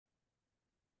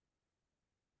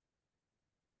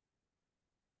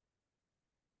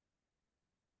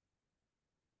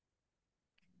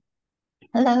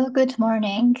Hello, good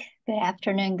morning, good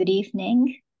afternoon, good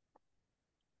evening.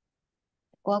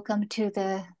 Welcome to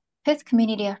the fifth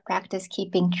community of practice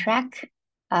keeping track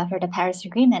for the Paris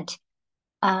Agreement.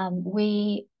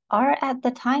 We are at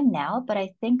the time now, but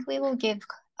I think we will give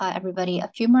everybody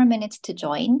a few more minutes to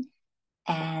join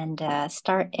and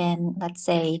start in, let's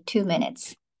say, 2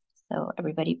 minutes. So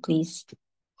everybody please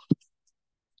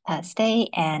stay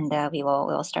and we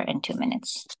will start in 2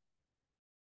 minutes.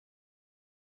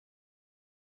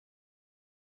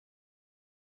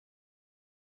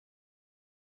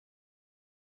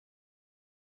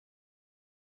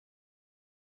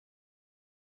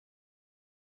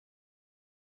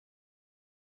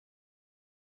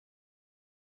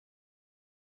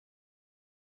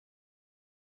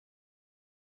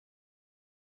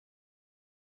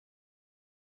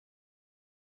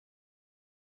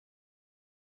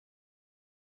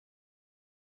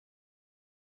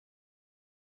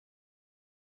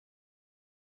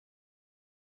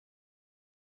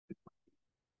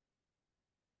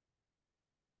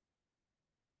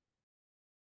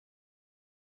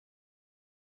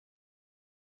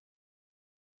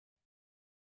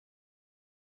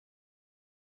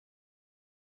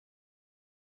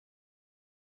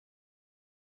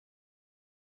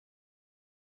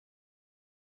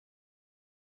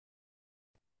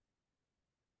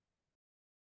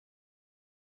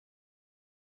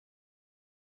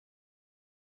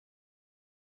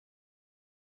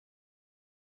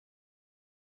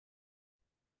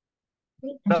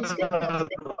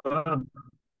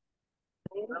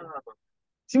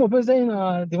 Si mon peu zai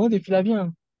na devant de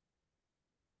Flavien.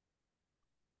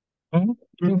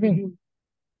 Flavien.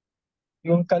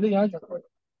 Yung kali ya.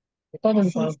 Ito na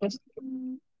ni Pampers.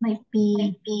 Might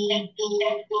be.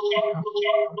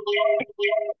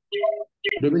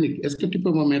 Dominique, est-ce que tu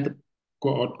peux me mettre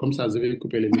comme ça, je vais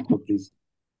couper le micro, please.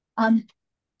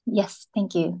 Yes,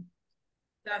 thank you.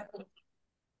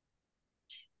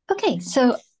 Okay,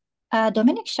 so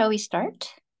Dominic, shall we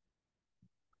start?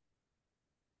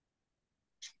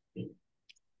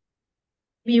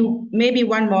 Maybe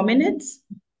 1 more minute.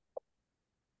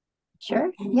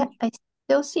 Sure. Yeah, I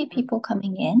still see people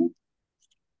coming in.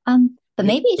 But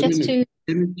maybe just to.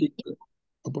 Can you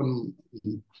open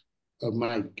a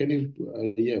mic? Can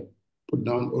you put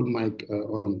down all mic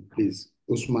on, please?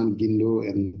 Usman, Gindo,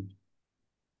 and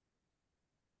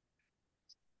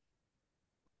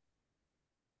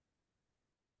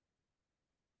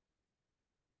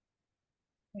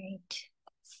Great.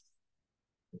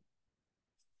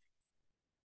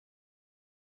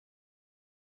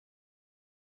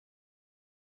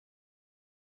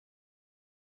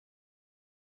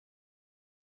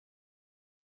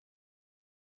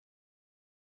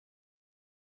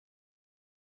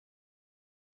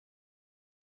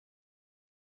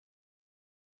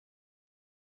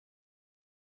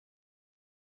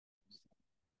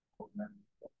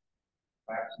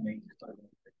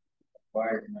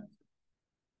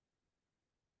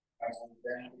 And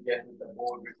then we get to the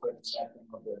board request nothing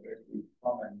of the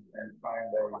comments and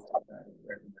find those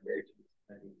recommendations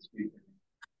that you speak.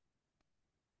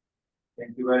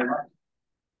 Thank you very much.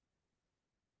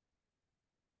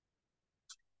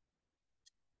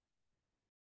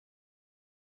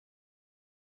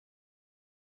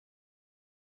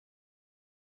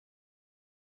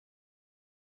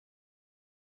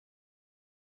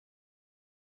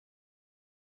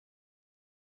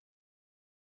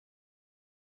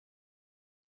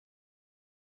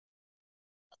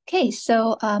 Okay,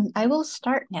 so I will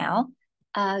start now.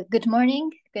 Good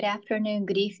morning, good afternoon,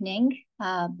 good evening.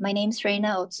 My name is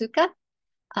Reina Otsuka,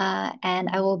 and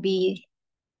I will be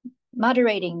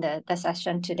moderating the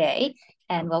session today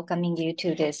and welcoming you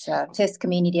to this fifth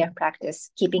community of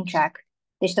practice, keeping track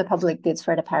digital public goods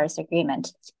for the Paris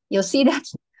Agreement. You'll see that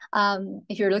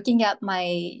if you're looking at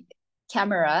my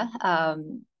camera,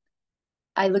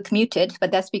 I look muted,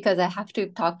 but that's because I have to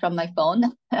talk from my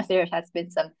phone. There has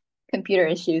been some computer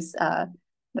issues,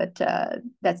 but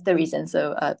that's the reason.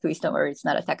 So please don't worry, it's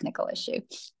not a technical issue.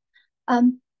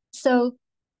 So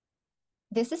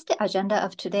this is the agenda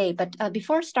of today, but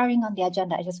before starting on the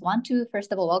agenda, I just want to,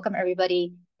 first of all, welcome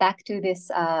everybody back to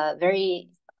this very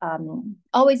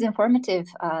always informative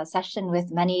session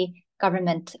with many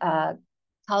government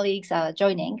colleagues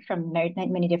joining from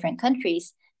many different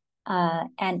countries.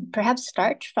 And perhaps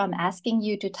start from asking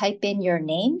you to type in your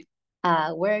name,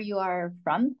 where you are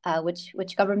from,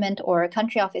 which government or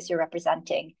country office you're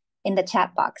representing in the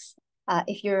chat box.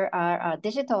 If you're a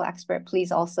digital expert,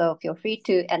 please also feel free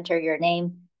to enter your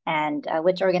name and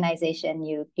which organization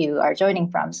you are joining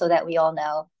from so that we all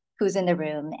know who's in the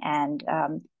room and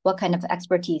what kind of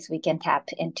expertise we can tap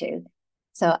into.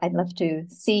 So I'd love to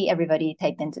see everybody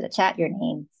type into the chat your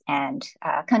name and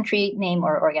country name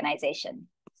or organization.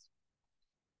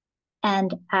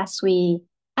 And as we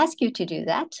ask you to do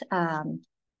that,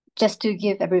 just to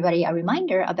give everybody a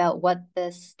reminder about what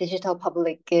this digital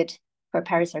public good for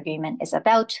Paris Agreement is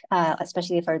about,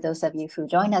 especially for those of you who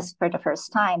join us for the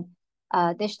first time.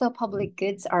 Digital public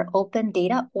goods are open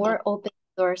data or open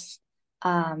source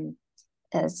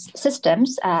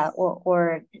systems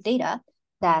or data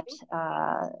that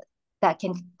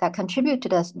contribute to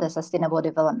the Sustainable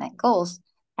Development Goals.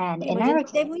 And in our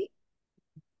case,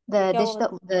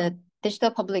 the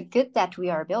digital public good that we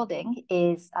are building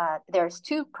is there's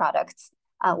two products.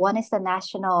 One is the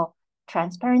National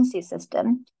Transparency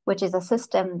System, which is a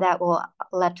system that will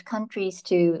let countries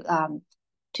to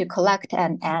collect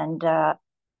and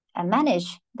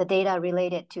manage the data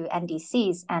related to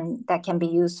NDCs, and that can be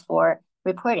used for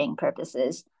reporting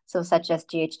purposes, so such as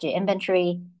GHG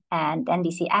inventory and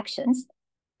NDC actions.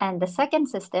 And the second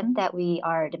system that we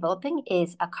are developing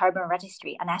is a carbon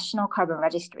registry, a national carbon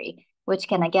registry, which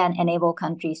can again enable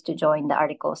countries to join the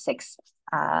Article 6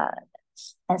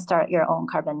 and start your own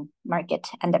carbon market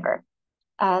endeavor.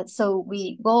 So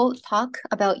we will talk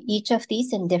about each of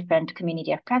these in different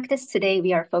community of practice. Today,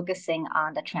 we are focusing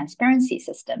on the transparency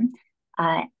system.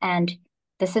 And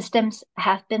the systems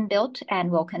have been built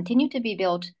and will continue to be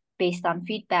built based on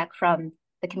feedback from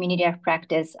the community of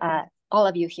practice, all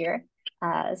of you here.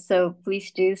 So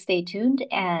please do stay tuned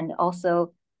and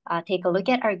also take a look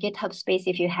at our GitHub space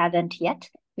if you haven't yet.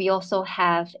 We also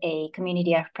have a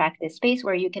community of practice space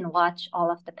where you can watch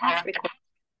all of the past recordings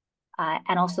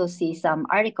and also see some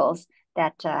articles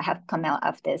that have come out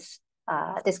of this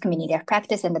community of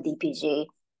practice and the DPG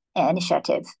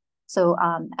initiative. So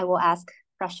I will ask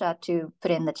Prasha to put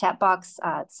in the chat box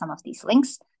some of these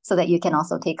links so that you can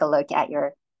also take a look at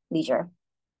your leisure.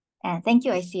 And thank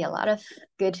you. I see a lot of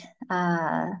good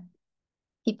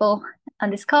people on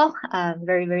this call.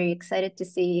 Very, very excited to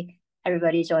see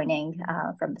everybody joining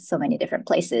from so many different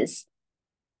places.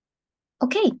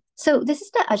 Okay, so this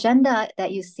is the agenda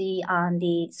that you see on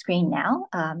the screen now.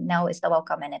 Now is the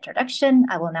welcome and introduction.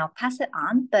 I will now pass it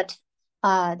on, but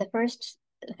the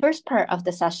first part of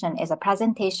the session is a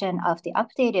presentation of the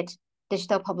updated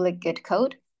Digital Public Good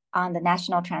Code on the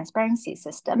National Transparency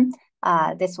System.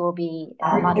 This will be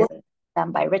moderated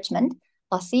by Richmond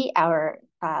Lossie, our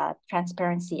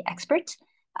transparency expert.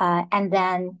 And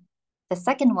then the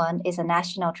second one is a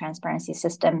National Transparency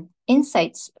System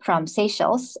Insights from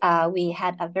Seychelles. We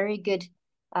had a very good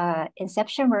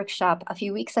inception workshop a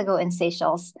few weeks ago in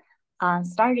Seychelles on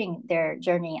starting their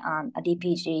journey on a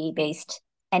DPG-based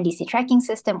NDC tracking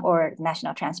system or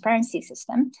National Transparency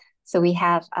System. So we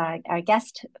have our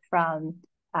guest from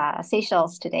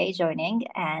Seychelles today joining,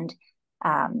 and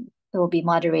it will be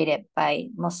moderated by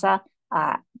Musa,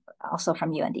 also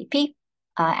from UNDP.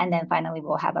 And then finally,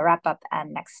 we'll have a wrap-up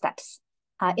and next steps.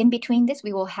 In between this,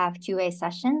 we will have QA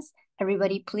sessions.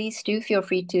 Everybody, please do feel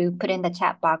free to put in the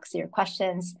chat box your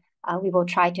questions. We will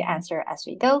try to answer as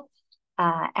we go.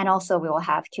 And also, we will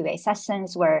have QA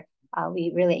sessions where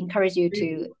we really encourage you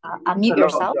to unmute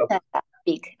yourself and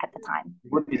speak at the time.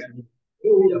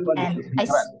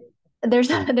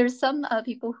 And there's some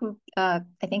people who I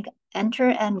think enter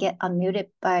and get unmuted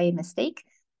by mistake.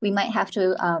 We might have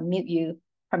to mute you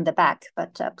from the back,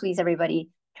 but please, everybody,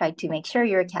 try to make sure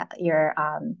your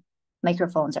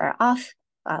microphones are off.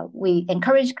 We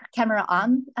encourage camera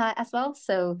on as well,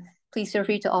 so please feel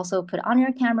free to also put on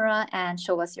your camera and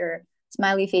show us your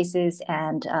smiley faces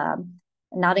and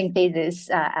nodding faces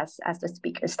as the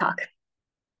speakers talk.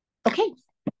 Okay,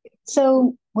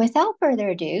 so without further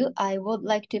ado, I would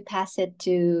like to pass it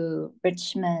to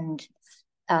Richmond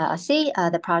Lossie,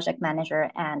 the project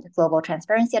manager and global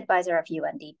transparency advisor of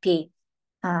UNDP.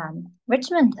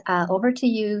 Richmond, over to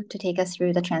you to take us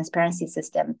through the transparency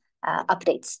system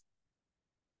updates.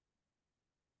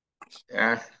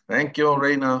 Yeah, thank you,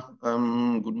 Reina.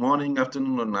 Good morning,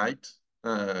 afternoon, or night,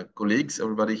 colleagues,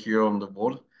 everybody here on the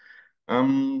board.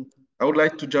 I would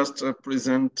like to just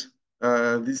present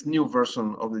this new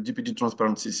version of the GPT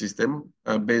transparency system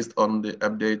based on the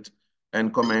update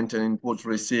and comment and input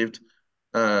received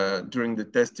during the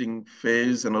testing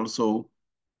phase and also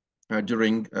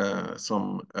during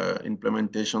some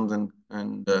implementations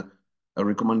and a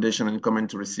recommendation and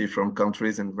comment received from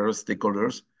countries and various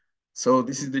stakeholders. So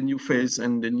this is the new phase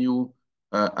and the new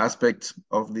aspect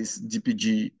of this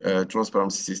DPG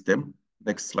transparency system.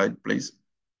 Next slide, please.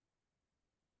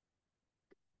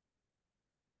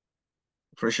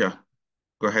 Frisha,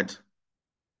 go ahead.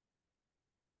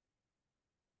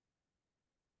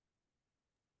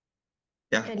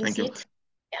 Yeah, thank you.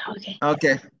 Yeah, okay.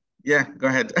 Okay, Yeah, go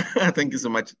ahead. Thank you so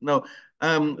much. No,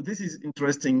 this is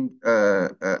interesting,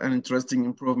 an interesting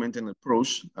improvement in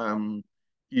approach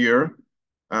here,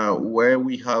 where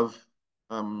we have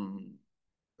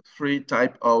three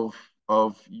type of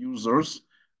users.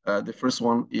 The first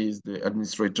one is the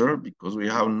administrator, because we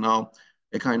have now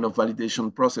a kind of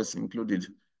validation process included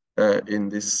in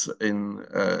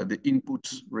the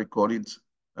input recorded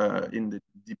in the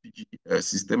DPG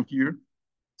system here.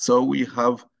 So we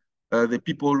have the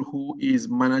people who is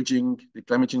managing the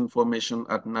climate change information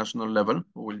at national level,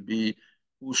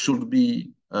 who should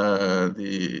be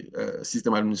the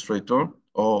system administrator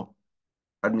or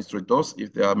administrators,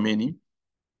 if there are many,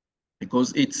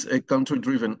 because it's a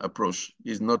country-driven approach.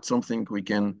 It's not something we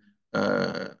can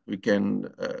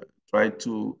try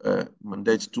to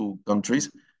mandate to countries.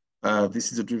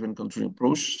 This is a driven country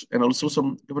approach, and also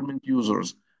some government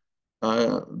users.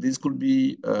 These could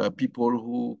be people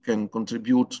who can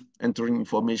contribute, entering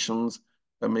informations,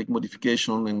 make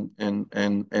modification,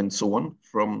 and so on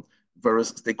from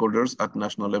various stakeholders at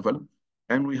national level.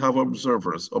 And we have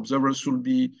observers. Observers should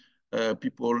be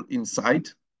people inside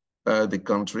the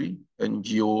country,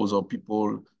 NGOs or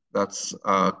people that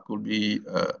could be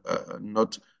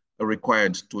not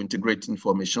required to integrate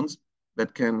informations,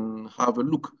 but can have a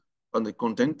look on the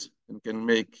content and can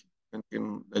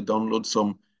download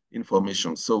some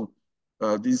information. So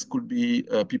these could be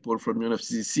people from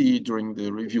UNFCCC during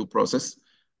the review process,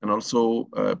 and also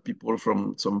people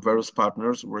from some various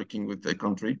partners working with the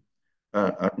country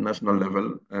at national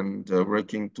level and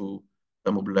working to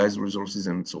mobilize resources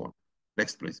and so on.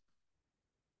 Next, please.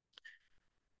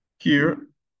 Here,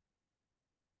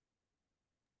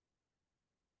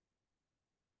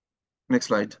 next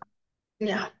slide.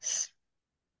 Yes.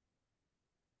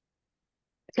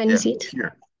 Can you see it?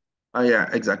 Here. Yeah,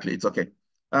 exactly. It's okay.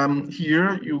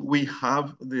 Here we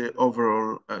have the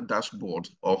overall dashboard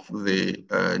of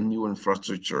the new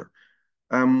infrastructure.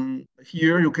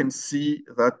 Here you can see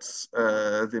that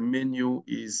the menu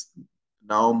is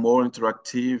now more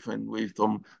interactive and with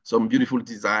some beautiful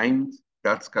designs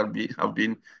that have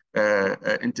been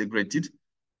integrated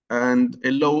and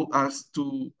allow us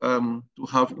to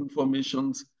have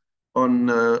informations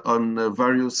on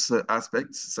various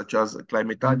aspects such as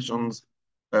climate actions,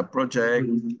 project.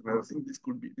 I think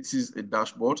this is a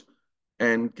dashboard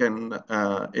and can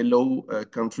allow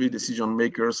country decision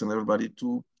makers and everybody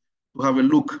to have a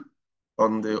look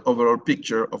on the overall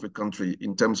picture of a country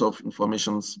in terms of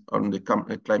informations on the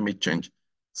climate change.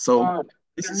 So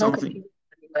this is something.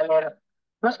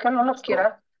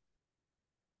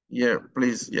 Yeah,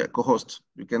 please, yeah, co-host,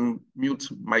 you can mute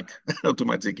mic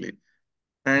automatically.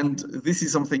 And this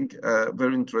is something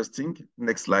very interesting.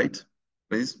 Next slide,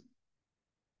 please.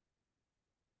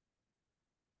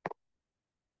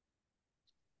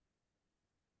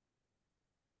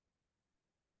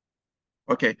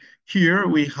 Okay, here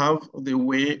we have the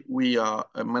way we are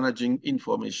managing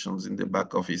informations in the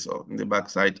back office or in the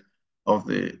backside of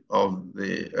the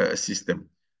system.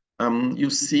 You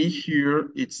see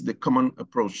here, it's the common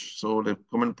approach. So the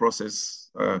common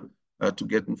process to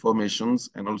get informations,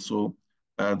 and also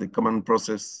the common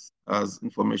process as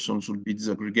information should be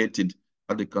disaggregated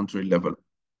at the country level.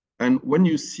 And when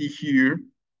you see here,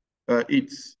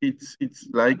 it's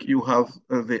like you have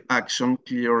the action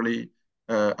clearly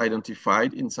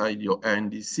identified inside your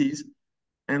NDCs,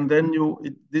 and then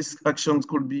these actions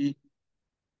could be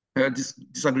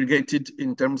disaggregated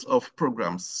in terms of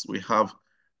programs. We have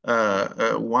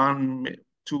 1,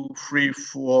 2, 3,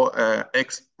 4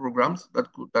 X programs that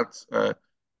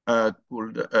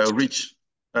could reach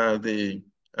the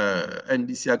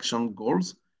NDC action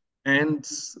goals. And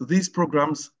these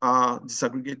programs are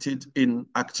disaggregated in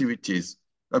activities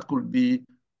that could be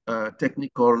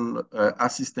technical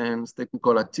assistance,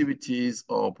 technical activities,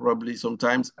 or probably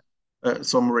sometimes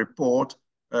some report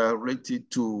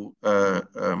related to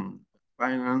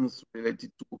finance,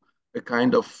 related to a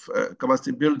kind of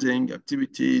capacity building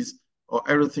activities, or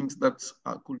everything that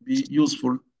could be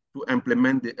useful to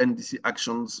implement the NDC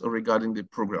actions regarding the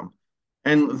program.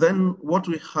 And then what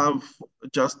we have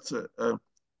just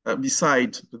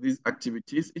beside these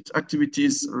activities, each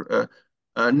activities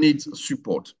needs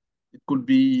support. It could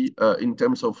be in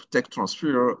terms of tech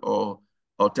transfer or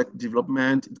tech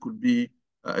development. It could be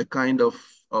a kind of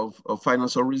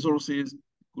financial resources. It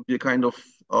could be a kind of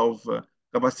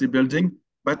capacity building.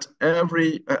 But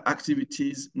every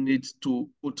activities needs to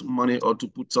put money or to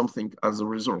put something as a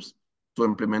resource to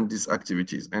implement these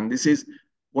activities. And this is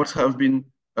what have been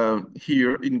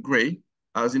here in gray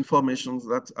as informations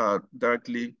that are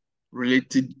directly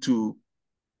related to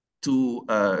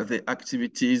the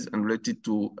activities and related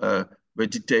to the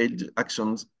detailed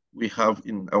actions we have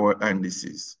in our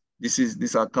NDCs.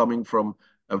 These are coming from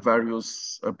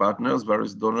various partners,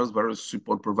 various donors, various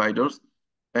support providers,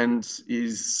 and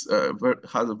has a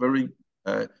very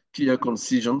clear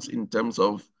concisions in terms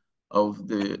of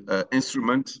the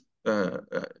instrument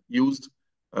used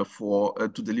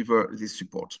to deliver this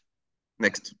support.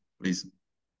 Next, please.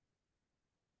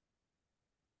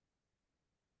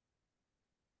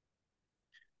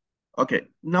 Okay,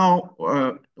 now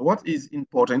what is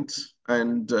important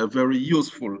and very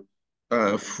useful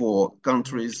for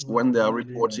countries when they are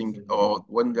reporting or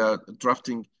when they are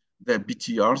drafting their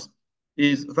BTRs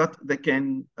is that they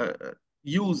can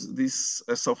use this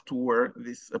software,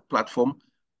 this platform,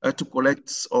 to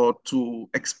collect or to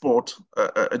export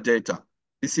data.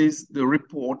 This is the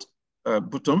report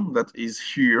button that is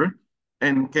here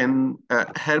and can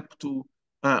help to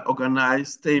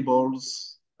organize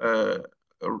tables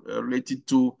related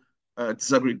to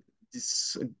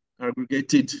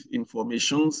disaggregated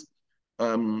informations.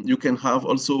 You can have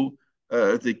also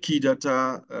the key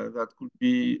data that could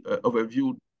be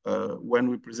overviewed when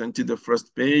we presented the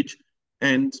first page.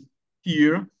 And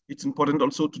here, it's important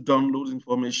also to download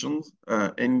information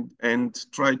and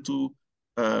try to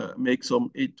make some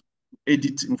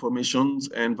edit informations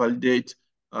and validate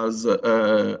as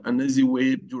an easy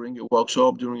way during a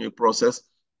workshop, during a process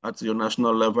at your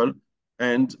national level.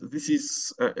 And this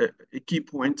is a key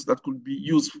point that could be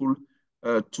useful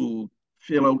to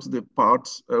fill out the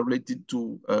parts related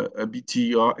to a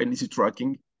BTR NDC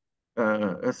tracking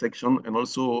a section, and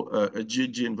also a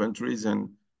GG inventories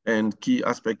and key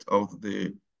aspect of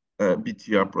the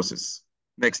BTR process.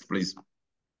 Next, please.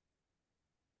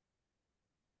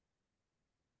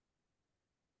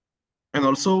 And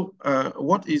also,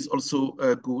 what is also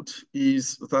good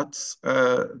is that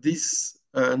this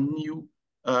new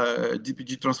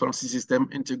DPG transparency system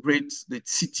integrates the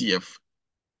CTF.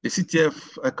 The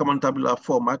CTF common tabular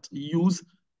format used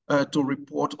to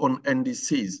report on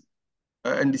NDCs,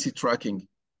 NDC tracking.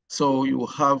 So you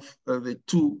have the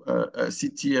two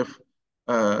CTF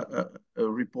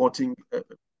reporting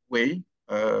way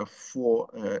for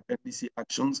NDC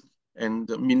actions and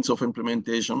means of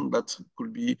implementation that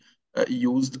could be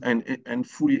used and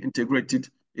fully integrated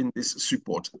in this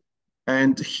support.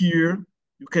 And here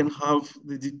you can have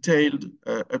the detailed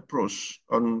approach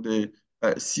on the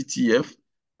CTF,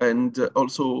 and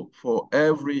also for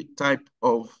every type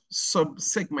of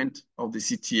sub-segment of the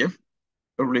CTF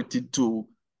related to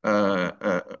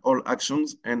all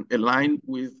actions and align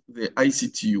with the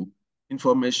ICTU,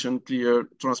 information clear,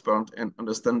 transparent, and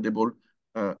understandable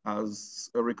as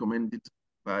recommended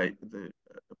by the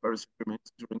Paris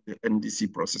Agreement during the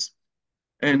NDC process.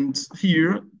 And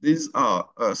here, these are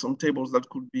some tables that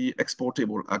could be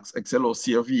exportable as Excel or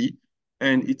CRV,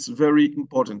 and it's very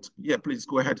important. Yeah, please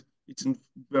go ahead. It's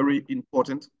very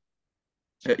important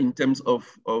in terms of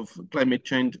climate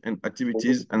change and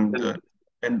activities and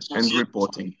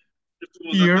reporting.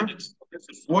 Here,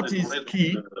 what is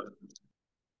key?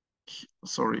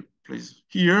 Sorry, please.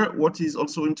 Here, what is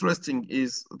also interesting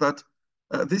is that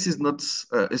this is not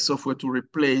a software to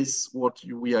replace what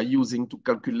we are using to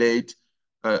calculate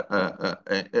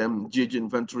GG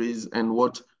inventories and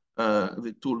what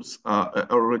the tools are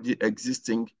already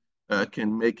existing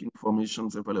can make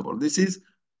informations available. This is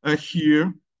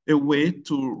here a way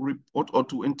to report or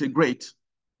to integrate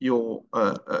your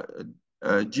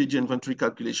GG inventory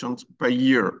calculations per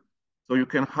year. So you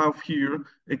can have here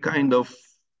a kind of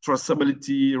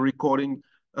traceability, recording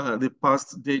the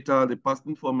past data, the past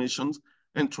informations,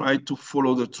 and try to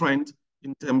follow the trend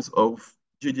in terms of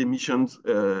GG emissions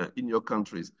in your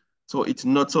countries. So it's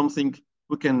not something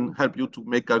we can help you to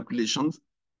make calculations,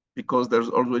 because there's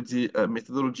already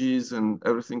methodologies and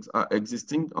everything are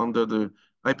existing under the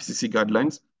IPCC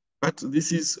guidelines. But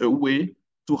this is a way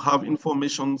to have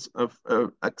information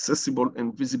accessible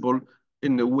and visible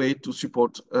in a way to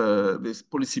support these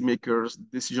policymakers,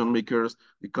 decision makers,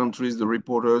 the countries, the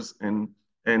reporters, and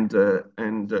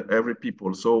every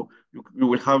people. So you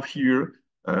will have here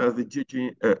the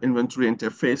GG inventory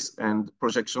interface and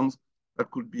projections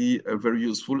that could be very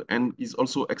useful and is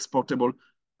also exportable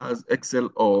as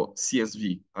Excel or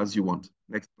CSV as you want.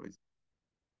 Next, please.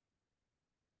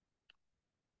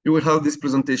 You will have this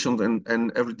presentation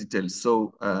and every detail.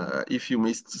 So if you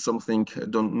missed something,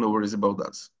 no worries about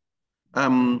that.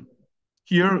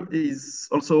 Here is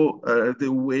also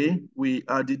the way we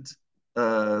added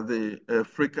the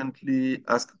frequently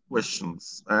asked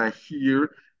questions. Here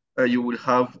you will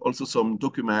have also some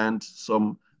documents,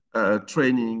 some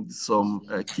training, some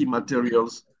key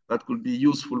materials that could be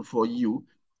useful for you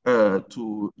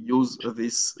to use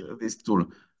this tool.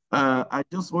 I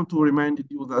just want to remind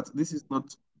you that this is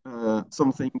not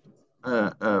something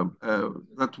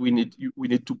that we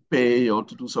need to pay or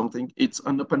to do something. It's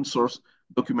an open source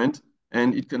document,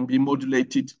 and it can be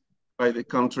modulated by the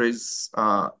countries.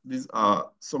 These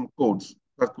are some codes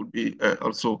that could be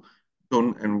also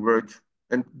done and work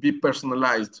and be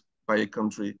personalized by a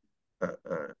country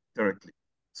directly.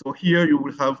 So here you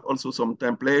will have also some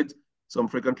templates, some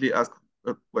frequently asked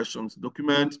questions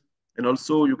document, and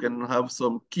also you can have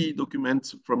some key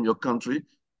documents from your country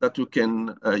that you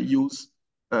can use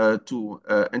to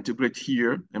integrate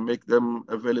here and make them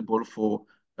available for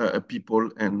people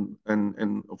and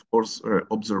of course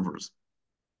observers.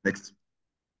 Next.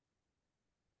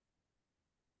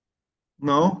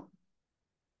 Now,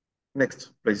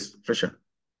 next, please, Trisha.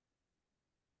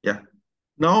 Yeah.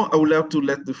 Now I would like to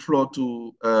let the floor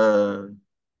to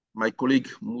my colleague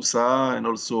Musa and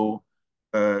also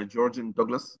George and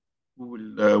Douglas, who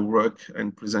will work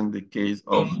and present the case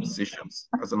of Seychelles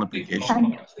as an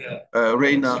application.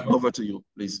 Reina, over to you,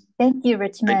 please. Thank you,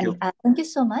 Richmond. Thank you. Thank you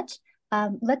so much.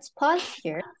 Let's pause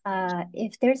here.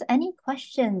 If there's any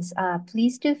questions,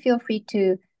 please do feel free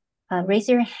to raise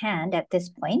your hand at this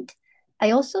point.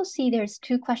 I also see there's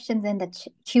 2 questions in the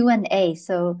Q&A,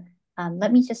 so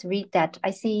let me just read that.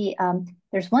 I see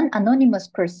there's one anonymous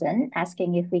person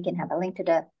asking if we can have a link to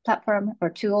the platform or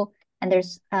tool, and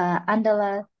there's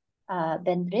Andala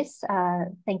Bendris.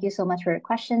 Thank you so much for your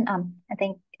question. I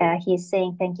think he's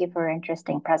saying thank you for an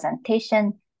interesting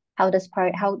presentation. How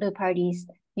do parties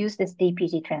use this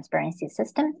DPG transparency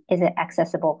system? Is it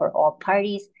accessible for all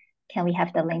parties? Can we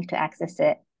have the link to access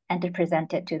it and to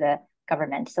present it to the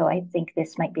government? So I think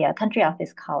this might be a country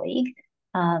office colleague.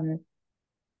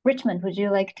 Richmond, would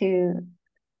you like to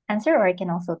answer, or I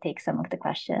can also take some of the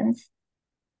questions?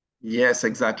 Yes,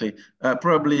 exactly.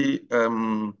 Probably,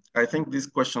 I think this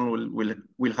question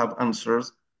will have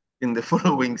answers in the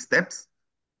following steps.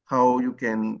 How you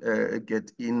can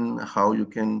get in, how you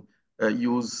can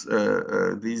use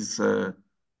this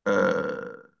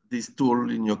tool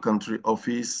in your country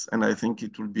office, and I think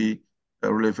it will be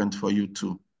relevant for you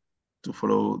to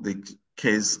follow the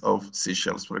case of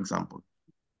Seychelles, for example.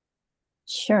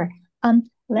 Sure.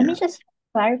 Let me just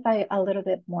clarify a little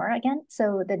bit more again.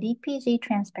 So the DPG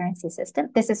transparency system,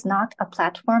 this is not a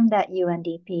platform that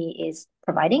UNDP is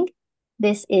providing.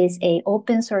 This is a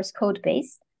open source code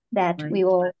base that we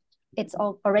will, it's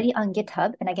already on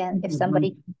GitHub. And again, if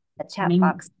somebody, the chat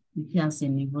box.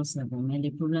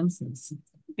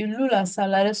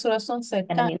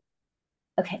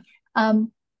 Okay.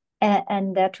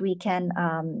 And that we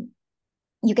can,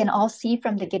 you can all see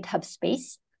from the GitHub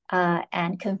space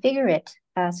and configure it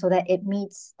so that it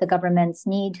meets the government's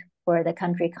need for the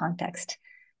country context.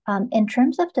 In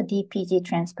terms of the DPG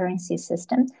transparency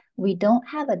system, we don't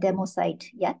have a demo site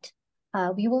yet.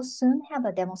 We will soon have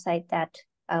a demo site that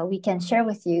we can share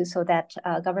with you so that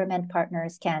government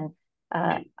partners can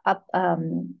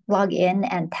log in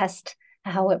and test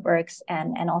how it works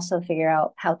and also figure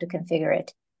out how to configure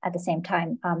it at the same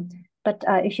time. But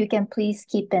if you can please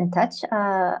keep in touch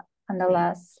on the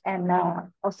last, and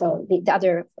also the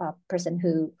other person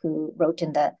who wrote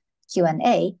in the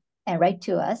Q&A and write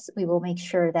to us, we will make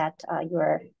sure that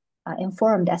you're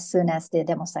informed as soon as the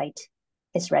demo site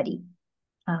is ready.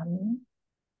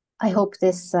 I hope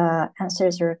this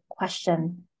answers your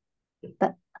question,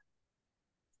 but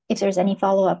if there's any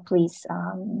follow-up, please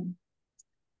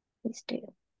do.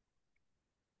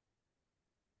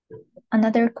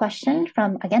 Another question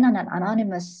from, again, an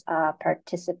anonymous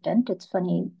participant. It's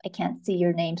funny, I can't see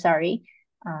your name, sorry.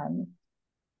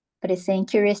 But it's saying,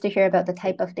 curious to hear about the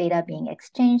type of data being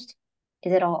exchanged.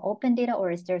 Is it all open data, or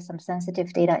is there some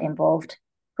sensitive data involved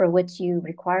for which you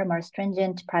require more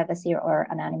stringent privacy or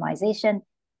anonymization?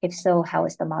 If so, how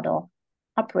is the model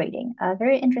operating? A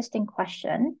very interesting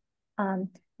question.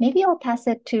 Maybe I'll pass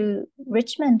it to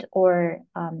Richmond or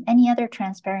any other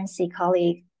transparency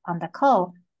colleague on the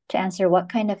call to answer what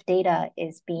kind of data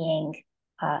is being,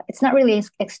 it's not really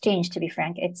exchanged, to be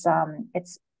frank.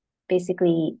 It's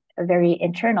basically a very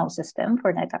internal system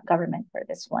for the government for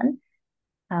this one.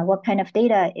 What kind of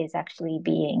data is actually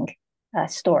being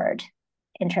stored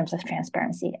in terms of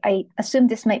transparency? I assume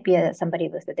this might be somebody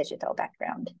with a digital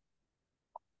background.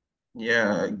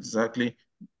 Yeah, exactly.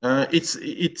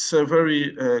 It's a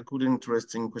very good,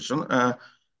 interesting question.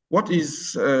 What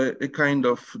is a kind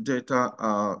of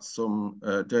data? Some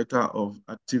data of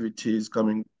activities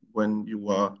coming when you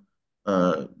are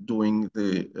doing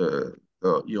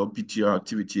your BTR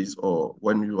activities, or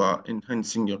when you are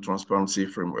enhancing your transparency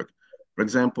framework. For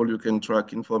example, you can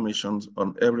track information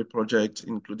on every project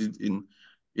included in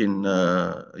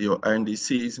your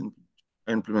INDCs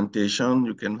implementation.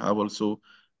 You can have also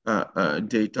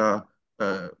data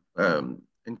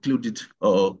included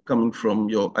or coming from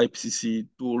your IPCC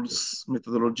tools,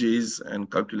 methodologies, and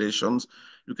calculations.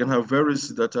 You can have various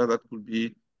data that could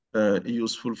be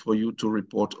useful for you to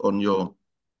report on your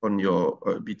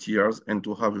BTRs and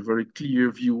to have a very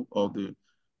clear view of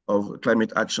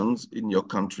climate actions in your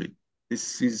country.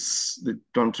 This is the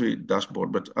country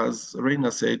dashboard, but as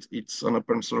Reina said, it's an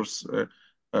open source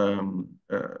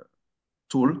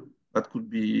tool that could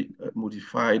be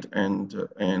modified and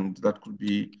that could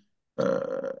be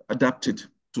adapted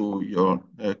to your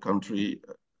country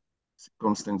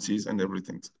circumstances and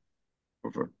everything.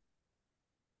 Over.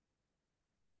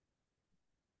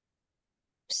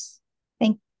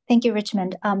 Thank you,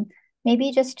 Richmond.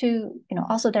 Maybe just to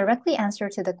also directly answer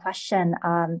to the question.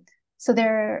 So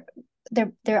there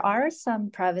are some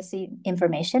privacy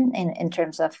information in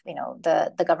terms of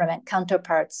the government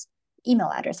counterparts'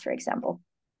 email address, for example.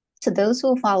 So those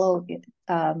who follow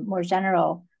more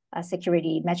general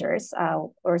security measures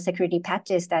or security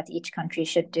patches that each country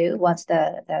should do once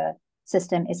the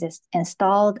system is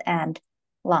installed and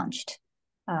launched.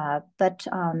 But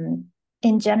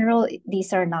in general,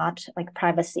 these are not like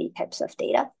privacy types of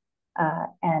data,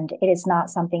 and it is not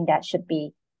something that should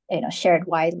be shared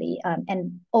widely.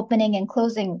 And opening and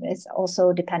closing is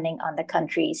also depending on the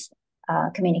country's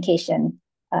communication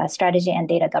strategy and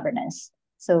data governance.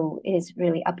 So it is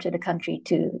really up to the country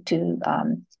to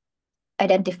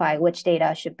identify which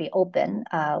data should be open,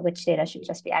 which data should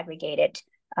just be aggregated.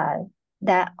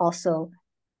 That also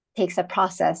takes a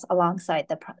process alongside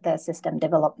the system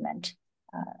development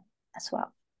as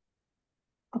well.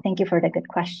 Thank you for the good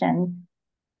question.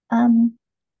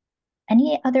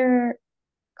 Any other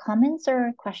comments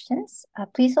or questions?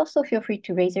 Please also feel free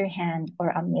to raise your hand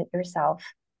or unmute yourself.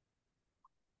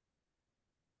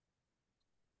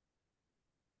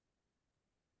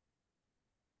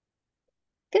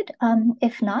 Good.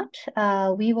 If not,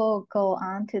 we will go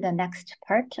on to the next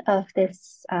part of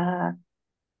this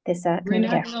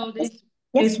community.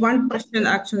 There's one question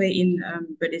actually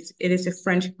but it is a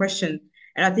French question,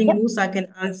 and I think Yep. Musa can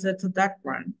answer to that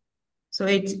one. So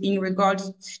it's in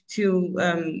regards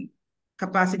to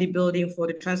capacity building for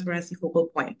the transparency focal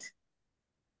point.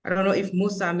 I don't know if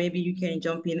Musa, maybe you can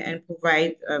jump in and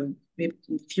provide maybe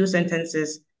a few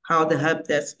sentences how the help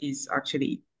desk is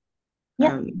actually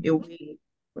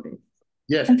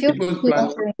Yes, it was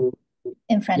planned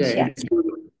in French. Yeah,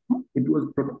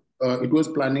 it was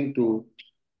planning to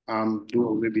do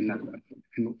a webinar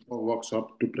or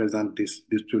workshop to present this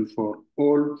tool for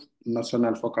all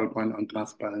national focal point on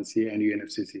transparency and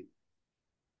UNFCCC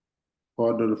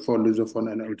for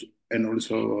Lusophone and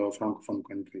also Francophone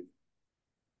countries.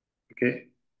 Okay.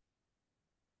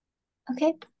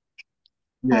 Okay.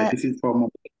 Yeah, this is for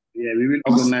we will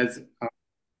organize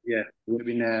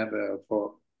webinar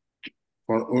for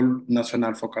all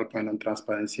national focal point on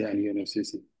transparency and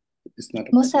UNFCCC. It's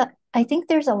not Musa, I think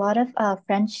there's a lot of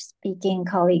French-speaking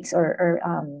colleagues or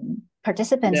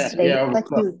participants today. Would like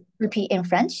to repeat in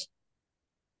French?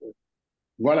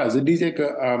 Voilà, je disais que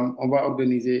on va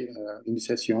organiser une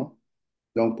session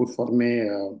donc pour former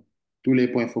tous les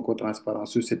points focaux transparents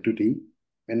sur cet outil.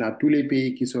 Maintenant, tous les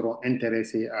pays qui seront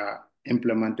intéressés à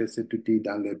implémenter cet outil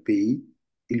dans leur pays,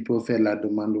 ils peuvent faire la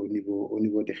demande au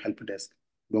niveau des help desk.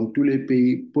 Donc, tous les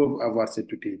pays peuvent avoir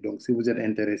cet outil. Donc, si vous êtes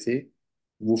intéressé,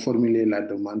 vous formulez la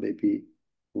demande et puis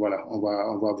voilà, on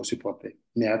va vous supporter,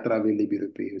 mais à travers les bureaux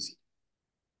pays aussi.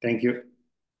 Thank you.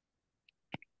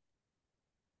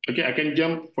 Okay, I can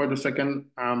jump for the second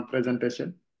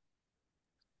presentation.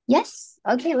 Yes.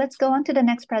 Okay, let's go on to the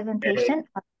next presentation.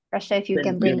 Rasha, if you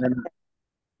can bring the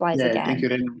slides again. Thank you,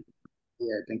 Rena.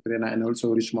 Yeah, thank you, Rena, and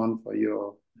also Richmond for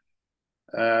your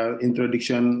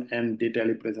introduction and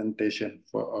detailed presentation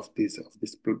of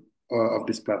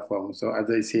this platform. So as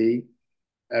I say,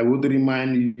 I would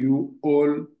remind you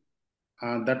all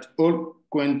that all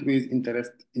countries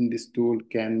interested in this tool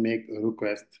can make a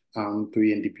request to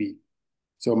UNDP.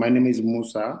 So my name is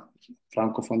Musa,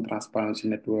 Francophone Transparency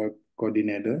Network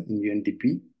Coordinator in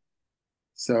UNDP.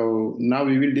 So now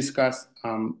we will discuss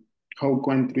how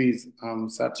countries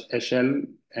such as Seychelles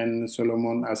and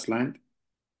Solomon Islands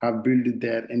have built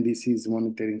their NDCs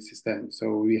monitoring system.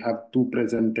 So we have two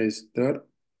presenters there.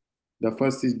 The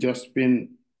first is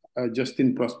Justin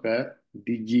Prosper,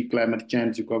 DG Climate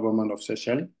Change, Government of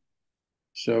Seychelles.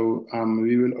 So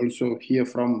we will also hear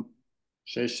from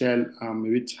Seychelles,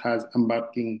 which has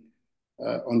embarking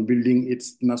on building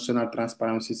its national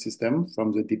transparency system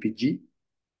from the DPG,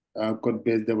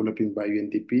 code-based developing by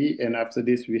UNDP. And after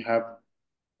this, we have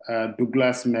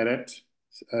Douglas Merritt,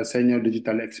 senior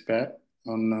digital expert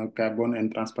on carbon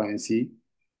and transparency,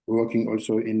 working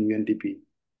also in UNDP.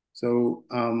 So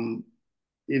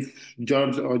If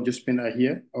George or Josephine are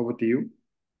here, over to you.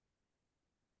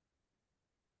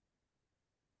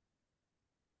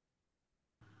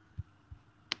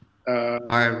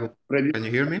 Hi, everyone. Can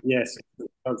you hear me? Yes,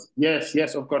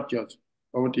 yes, of course, George.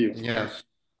 Over to you. Yes.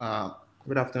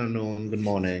 Good afternoon, good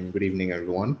morning, good evening,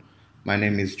 everyone. My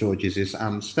name is George Isis.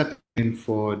 I'm stepping in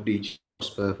for DJ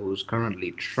Prosper, who's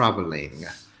currently traveling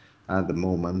at the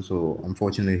moment, so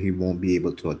unfortunately, he won't be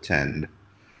able to attend.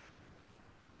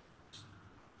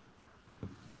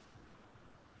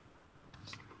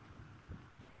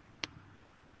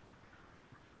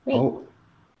 Great.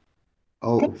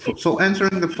 So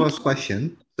answering the first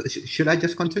question, should I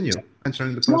just continue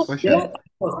answering the first question? Yes,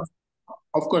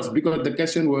 of course, because the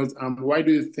question was, why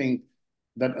do you think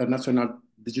that a national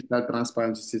digital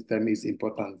transparency system is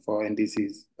important for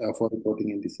NDCs, for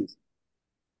reporting NDCs?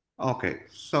 Okay,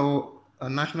 so a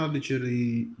national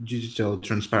digital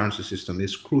transparency system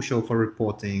is crucial for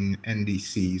reporting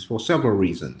NDCs for several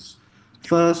reasons.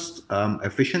 First,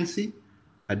 efficiency.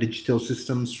 A digital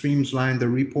system streamlines the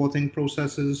reporting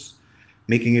processes,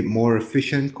 making it more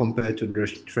efficient compared to the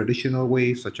traditional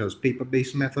ways, such as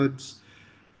paper-based methods.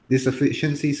 This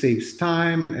efficiency saves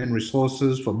time and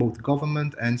resources for both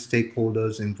government and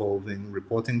stakeholders involved in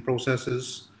reporting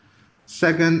processes.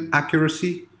 Second,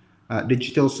 accuracy.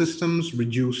 Digital systems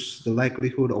reduce the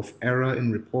likelihood of error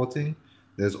in reporting.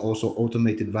 There's also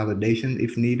automated validation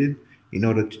if needed in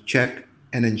order to check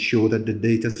and ensure that the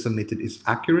data submitted is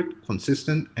accurate,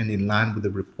 consistent, and in line with the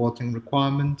reporting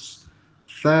requirements.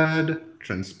 Third,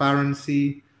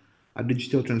 transparency.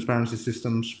 Digital transparency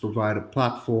systems provide a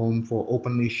platform for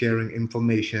openly sharing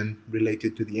information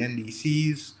related to the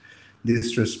NDCs.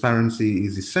 This transparency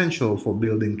is essential for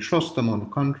building trust among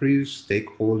countries,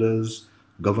 stakeholders,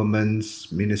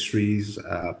 governments, ministries,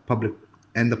 public,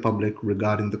 and the public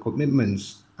regarding the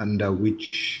commitments under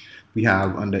which we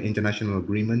have under international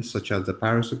agreements such as the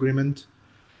Paris Agreement.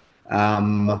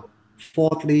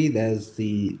 Fourthly, there's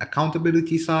the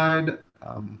accountability side.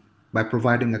 By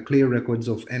providing a clear records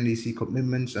of NDC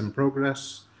commitments and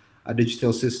progress, a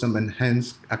digital system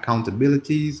enhance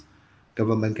accountabilities.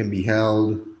 Government can be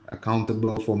held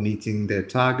accountable for meeting their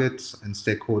targets, and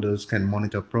stakeholders can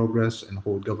monitor progress and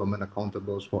hold government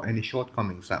accountable for any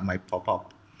shortcomings that might pop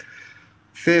up.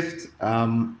 Fifth,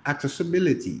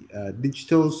 accessibility.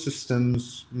 Digital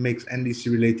systems makes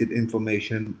NDC-related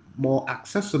information more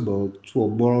accessible to a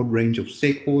broad range of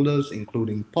stakeholders,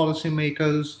 including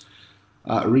policymakers,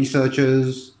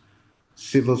 researchers,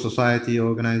 civil society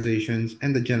organizations,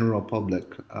 and the general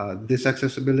public. This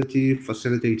accessibility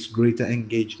facilitates greater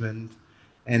engagement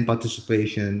and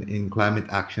participation in climate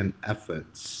action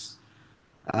efforts.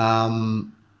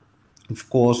 Of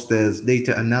course, there's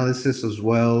data analysis as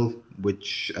well,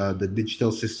 which the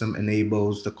digital system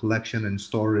enables the collection and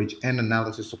storage and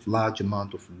analysis of large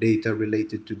amount of data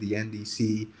related to the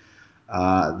NDC.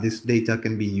 This data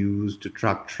can be used to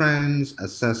track trends,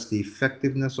 assess the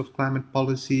effectiveness of climate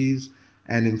policies,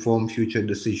 and inform future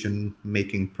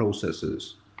decision-making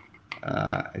processes.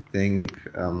 I think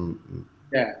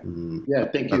Thank that's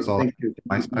you. all Thank you.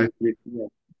 on my side.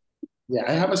 Yeah,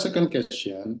 I have a second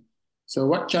question. So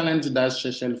what challenge does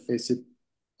Seychelles face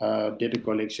data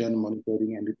collection,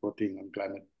 monitoring, and reporting on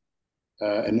climate,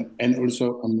 and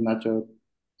also on nature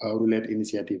related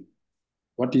initiative?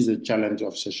 What is the challenge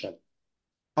of Seychelles?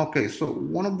 Okay, so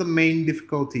one of the main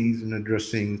difficulties in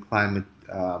addressing climate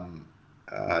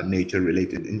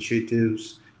nature-related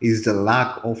initiatives is the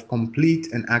lack of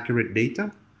complete and accurate data.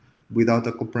 Without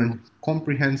a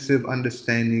comprehensive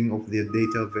understanding of the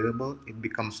data available, it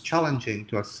becomes challenging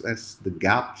to assess the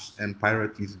gaps and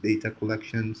prioritize data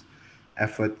collections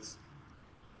efforts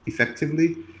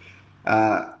effectively.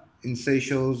 In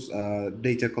Seychelles,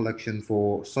 data collection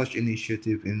for such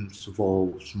initiative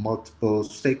involves multiple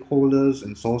stakeholders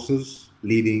and sources,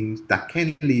 that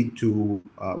can lead to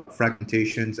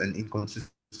fragmentations and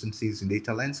inconsistencies in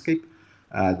data landscape.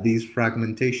 These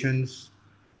fragmentations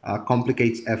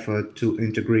complicates effort to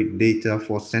integrate data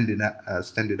for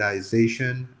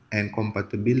standardization and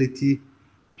compatibility,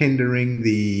 hindering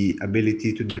the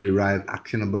ability to derive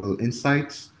actionable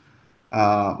insights.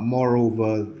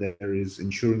 Moreover, there is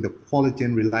ensuring the quality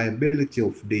and reliability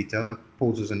of data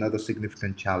poses another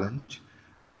significant challenge,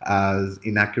 as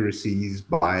inaccuracies,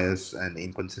 bias, and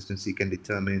inconsistency can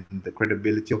determine the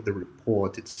credibility of the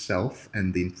report itself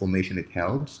and the information it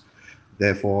holds,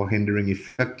 therefore hindering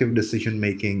effective decision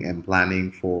making and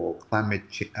planning for climate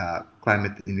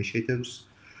initiatives.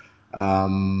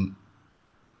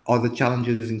 Other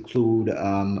challenges include,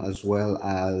 as well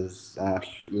as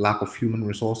lack of human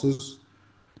resources,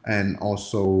 and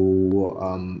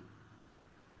also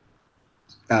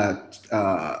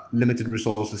limited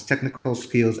resources, technical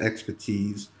skills,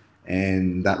 expertise,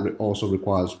 and that also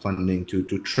requires funding to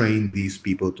train these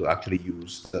people to actually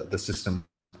use the system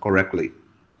correctly.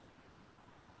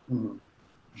 Mm.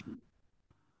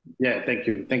 Yeah, thank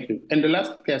you, thank you. And the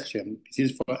last question, this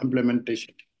is for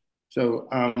implementation. So,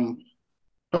 how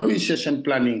is session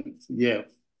planning? Yeah,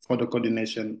 for the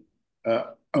coordination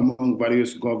among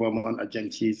various government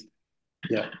agencies.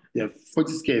 Yeah, yeah. For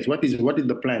this case, what is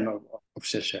the plan of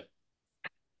session?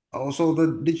 Also,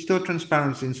 the digital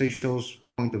transparency in Seychelles'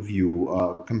 point of view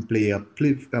can play a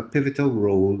pivotal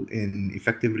role in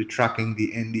effectively tracking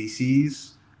the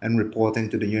NDCs and reporting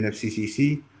to the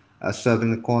UNFCCC,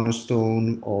 serving a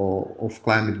cornerstone of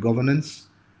climate governance.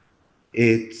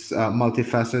 Its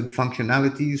multifaceted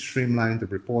functionalities streamline the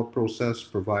report process,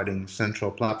 providing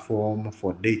central platform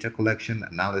for data collection,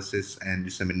 analysis, and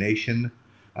dissemination.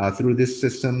 Through this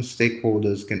system,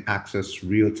 stakeholders can access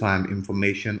real-time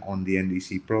information on the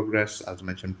NDC progress, as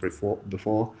mentioned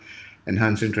before,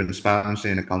 enhancing transparency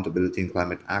and accountability in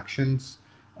climate actions.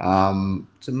 To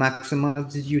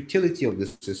maximize the utility of the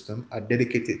system, a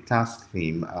dedicated task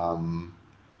team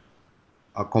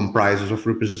comprises of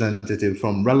representatives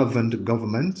from relevant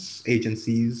governments,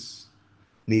 agencies,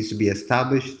 needs to be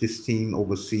established. This team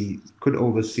could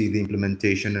oversee the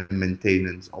implementation and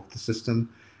maintenance of the system,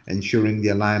 ensuring the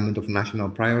alignment of national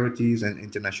priorities and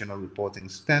international reporting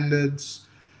standards.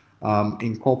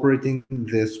 Incorporating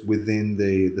this within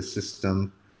the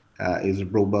system is a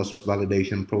robust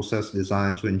validation process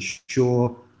designed to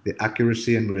ensure the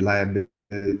accuracy and reliability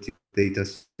of data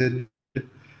set.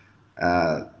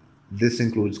 This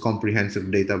includes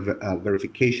comprehensive data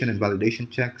verification and validation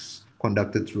checks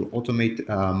conducted through automate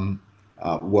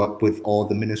work with all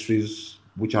the ministries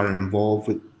which are involved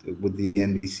with the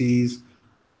NDCs.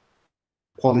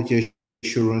 Quality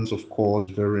assurance, of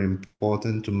course, very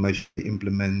important to measure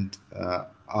the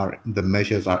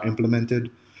measures are implemented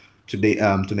to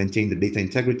maintain the data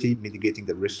integrity, mitigating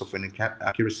the risk of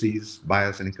inaccuracies,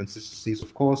 bias, and inconsistencies,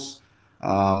 of course.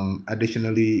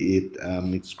 Additionally,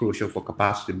 it's crucial for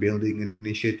capacity building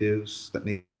initiatives that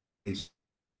needs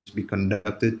to be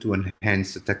conducted to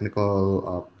enhance the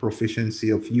technical proficiency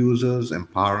of users,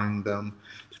 empowering them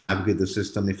to navigate the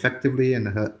system effectively and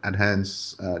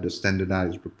enhance the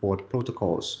standardized report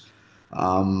protocols.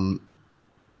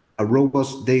 A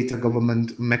robust data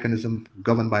government mechanism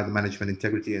governed by the management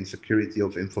integrity and security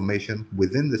of information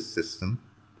within the system.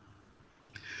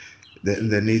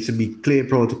 There needs to be clear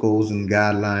protocols and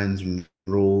guidelines and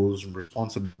roles and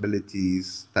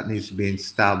responsibilities that needs to be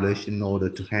established in order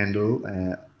to handle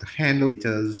data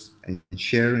and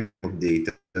sharing of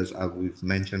data. As we've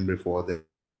mentioned before, there's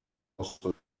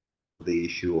also the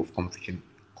issue of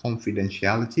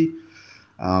confidentiality.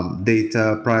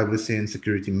 Data privacy and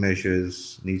security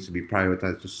measures needs to be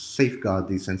prioritized to safeguard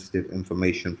the sensitive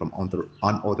information from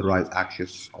unauthorized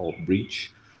access or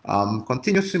breach.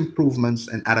 Continuous improvements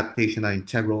and adaptation are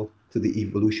integral to the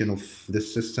evolution of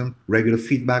this system. Regular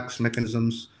feedbacks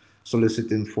mechanisms,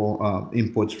 soliciting for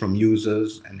inputs from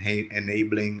users, and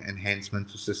enabling enhancement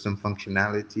to system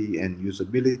functionality and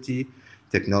usability,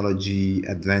 technology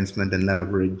advancement and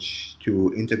leverage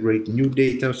to integrate new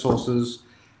data sources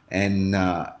and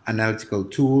analytical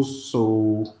tools.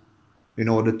 So in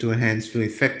order to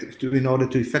effectively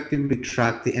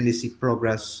track the NDC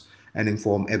progress and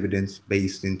inform evidence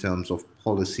based in terms of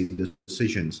policy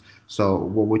decisions. So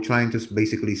what we're trying to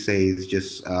basically say is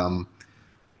just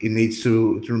it needs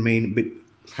to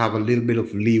have a little bit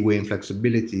of leeway and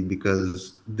flexibility,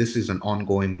 because this is an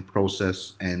ongoing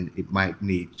process and it might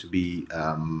need to be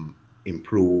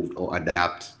improved or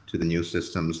adapt to the new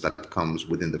systems that comes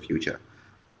within the future.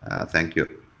 Thank you.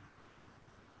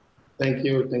 Thank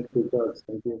you, George.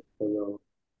 Thank you for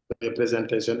your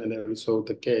presentation and also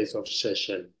the case of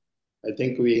Seychelles. I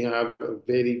think we have a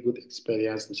very good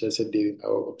experience in Seychelles during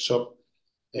our workshop,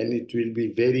 and it will be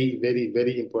very, very,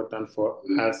 very important for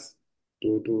us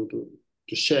to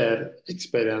share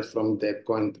experience from their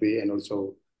country. And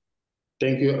also,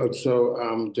 thank you also,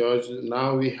 George.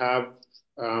 Now we have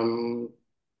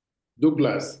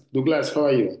Douglas. Douglas, how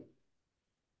are you?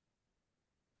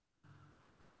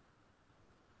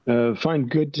 Fine,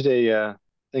 good today.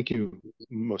 Thank you,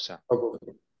 Musa. Over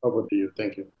to you.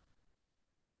 Thank you.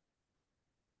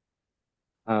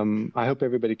 I hope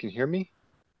everybody can hear me.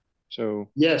 So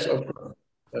yes, of course.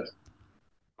 Yes.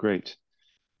 Great.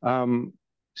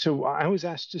 So I was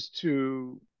asked just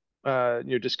to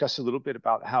discuss a little bit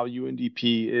about how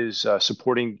UNDP is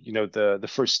supporting the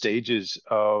first stages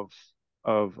of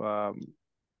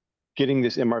getting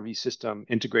this MRV system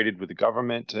integrated with the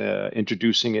government,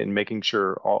 introducing it and making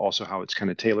sure also how it's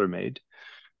kind of tailor-made.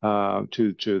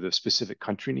 to the specific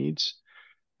country needs.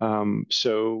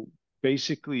 So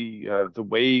basically, the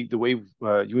way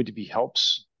UNDP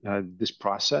helps this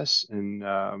process and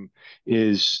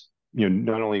is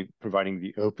not only providing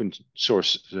the open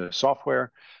source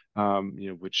software,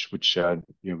 which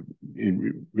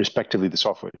respectively the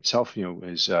software itself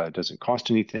is doesn't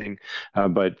cost anything,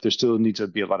 but there still needs to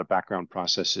be a lot of background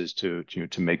processes to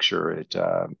make sure it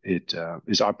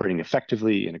is operating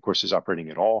effectively, and of course is operating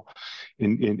at all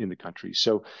in the country.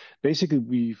 So basically,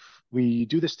 we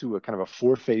do this through a kind of a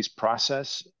 4-phase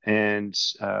process, and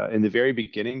in the very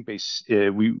beginning,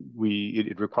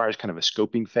 it requires kind of a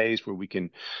scoping phase where we can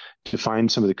define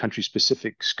some of the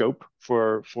country-specific scope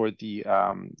for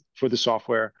the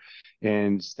software,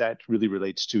 and that really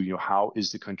relates to how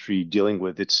is the country dealing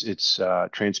with its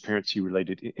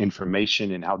transparency-related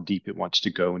information and how deep it wants to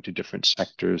go into different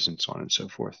sectors and so on and so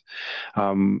forth.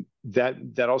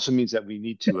 That also means that we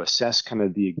need to assess kind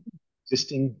of the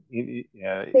existing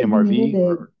MRV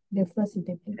or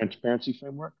transparency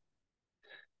framework.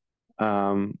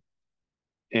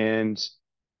 And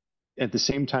at the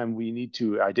same time, we need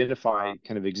to identify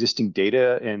kind of existing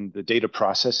data and the data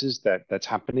processes that's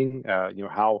happening,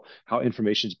 how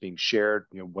information is being shared,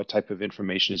 what type of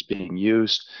information is being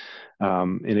used,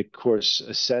 and of course,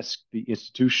 assess the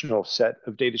institutional set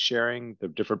of data sharing, the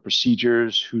different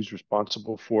procedures, who's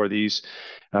responsible for these,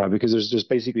 because there's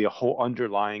basically a whole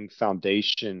underlying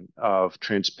foundation of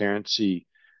transparency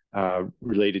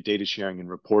related data sharing and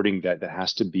reporting that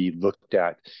has to be looked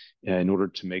at in order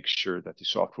to make sure that the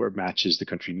software matches the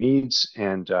country needs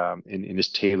and is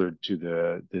tailored to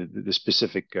the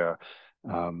specific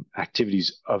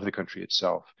activities of the country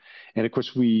itself. And of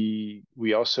course, we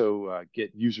also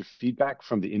get user feedback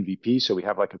from the MVP. So we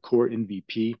have like a core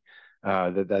MVP.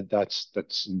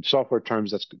 That's in software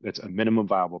terms, that's a minimum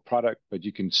viable product, but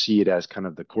you can see it as kind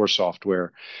of the core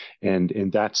software, and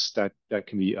that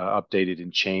can be updated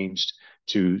and changed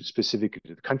to specific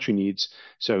to the country needs.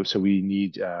 So we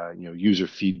need user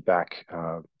feedback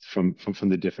from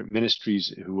the different ministries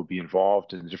who will be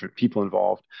involved and the different people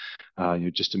involved,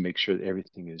 just to make sure that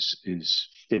everything is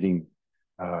fitting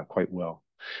quite well.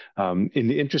 In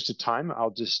the interest of time,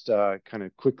 I'll just kind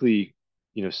of quickly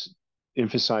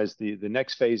emphasize the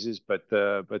next phases, but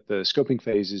the scoping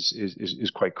phase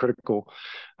is quite critical.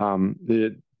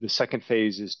 The second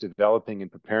phase is developing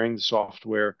and preparing the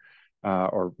software,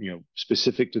 or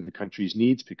specific to the country's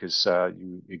needs, because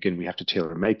again, we have to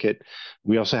tailor make it.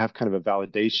 We also have kind of a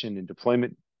validation and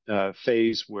deployment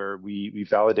phase where we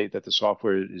validate that the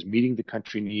software is meeting the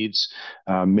country needs,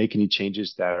 make any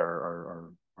changes that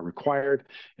are required,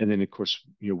 and then of course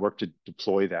work to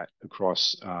deploy that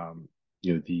across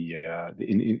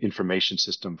the information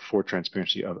system for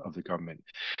transparency of the government.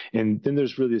 And then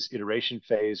there's really this iteration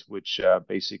phase, which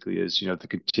basically is the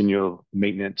continual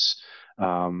maintenance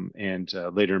and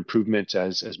later improvements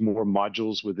as more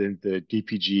modules within the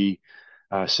DPG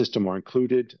system are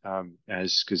included,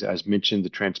 because as mentioned, the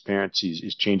transparency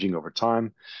is changing over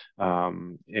time,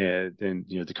 and then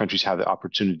the countries have the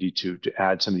opportunity to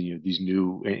add some of these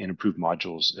new and improved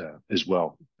modules as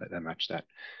well that match that.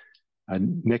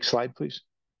 Next slide, please.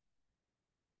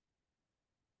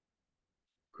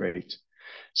 Great.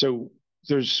 So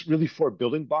there's really 4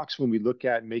 building blocks when we look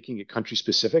at making it country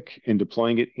specific and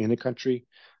deploying it in a country.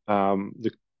 Of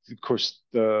course,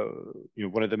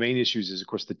 one of the main issues is, of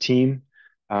course, the team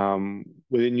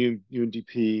within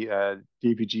UNDP,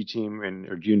 DPG team,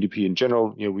 or UNDP in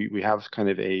general. We have kind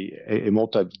of a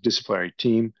multidisciplinary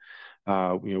team.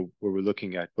 Where we're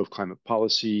looking at both climate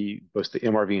policy, both the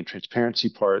MRV and transparency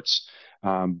parts,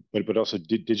 but also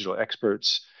digital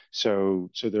experts. So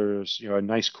there's a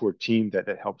nice core team that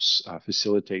helps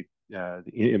facilitate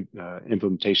the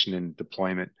implementation and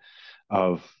deployment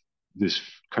of this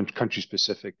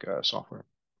country-specific software.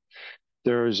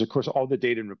 There is, of course, all the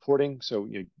data and reporting. So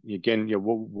again,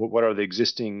 what are the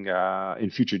existing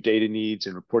and future data needs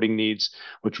and reporting needs?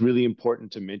 What's really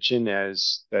important to mention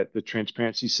is that the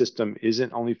transparency system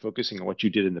isn't only focusing on what you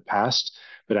did in the past,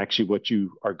 but actually what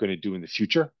you are going to do in the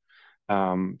future.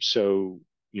 So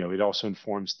it also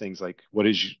informs things like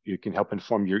it can help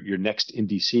inform your next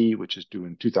NDC, which is due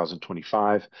in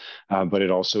 2025, but it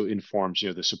also informs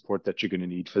the support that you're going to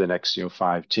need for the next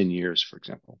 5-10 years, for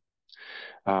example.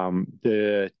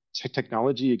 The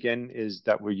technology, again, is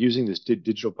that we're using this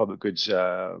digital public goods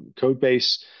code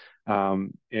base,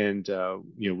 and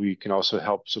we can also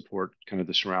help support kind of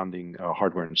the surrounding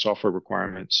hardware and software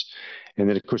requirements. And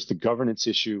then, of course, the governance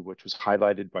issue, which was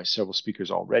highlighted by several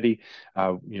speakers already.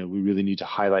 We really need to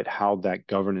highlight how that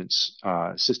governance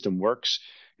system works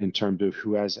in terms of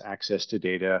who has access to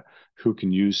data, who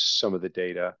can use some of the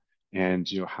data, and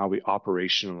how we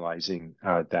operationalizing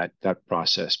that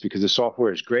process, because the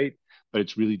software is great, but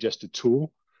it's really just a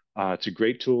tool. It's a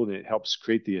great tool, and it helps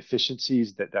create the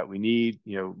efficiencies that we need,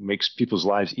 makes people's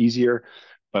lives easier,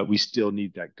 but we still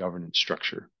need that governance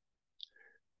structure.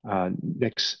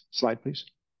 Next slide, please.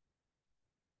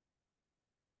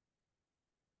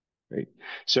 Great.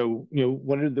 So,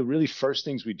 one of the really first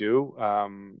things we do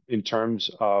in terms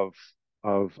of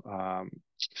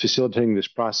facilitating this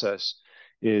process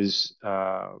is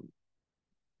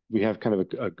we have kind of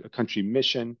a country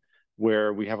mission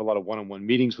where we have a lot of one-on-one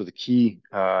meetings with the key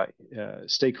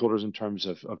stakeholders in terms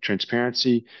of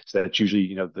transparency. So that's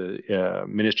usually, the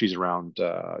ministries around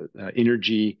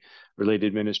energy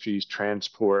related ministries,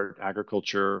 transport,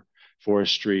 agriculture,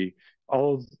 forestry,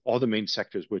 all the main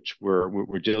sectors which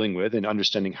we're dealing with, and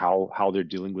understanding how they're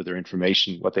dealing with their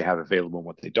information, what they have available and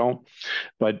what they don't.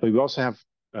 But we also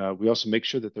make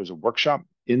sure that there's a workshop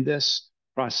in this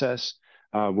process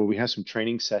where we have some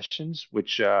training sessions,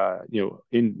 which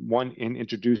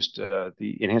introduced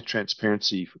the enhanced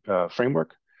transparency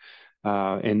framework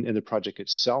and the project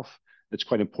itself. It's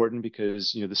quite important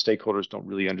because the stakeholders don't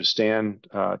really understand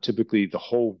typically the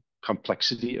whole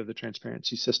complexity of the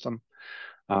transparency system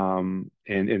and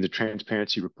the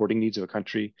transparency reporting needs of a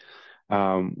country.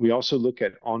 We also look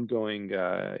at ongoing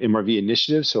MRV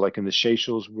initiatives. So like in the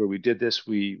Seychelles where we did this,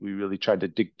 we really tried to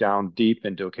dig down deep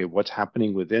into, okay, what's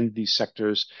happening within these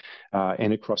sectors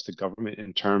and across the government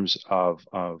in terms of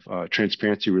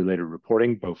transparency related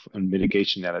reporting, both on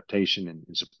mitigation, adaptation,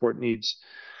 and support needs.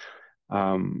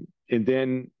 And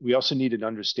then we also need an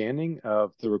understanding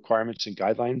of the requirements and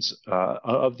guidelines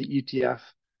of the ETF.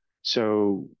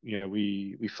 So,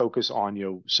 we focus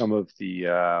on, some of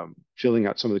the filling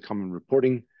out some of the common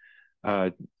reporting,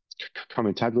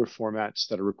 common tabular formats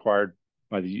that are required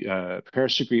by the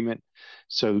Paris Agreement.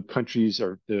 So countries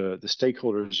or the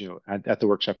stakeholders, at the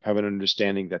workshop have an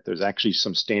understanding that there's actually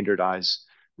some standardized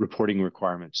reporting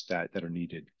requirements that are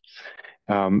needed.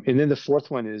 And then the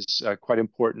fourth one is quite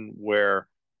important, where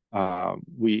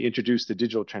we introduce the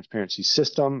digital transparency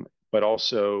system, but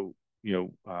also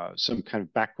some kind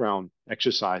of background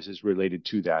exercises related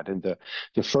to that. And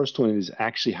the first one is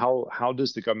actually how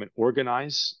does the government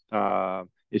organize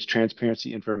its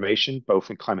transparency information, both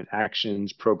in climate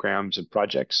actions, programs, and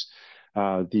projects.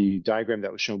 The diagram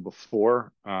that was shown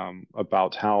before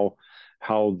about how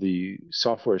the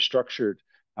software is structured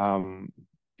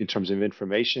in terms of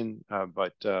information,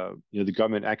 but the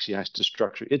government actually has to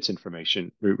structure its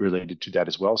information related to that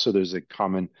as well. So there's a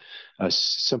common,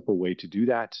 simple way to do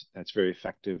that. That's very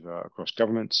effective across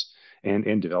governments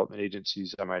and development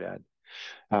agencies, I might add.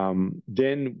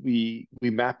 Then we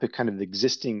map the kind of the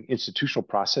existing institutional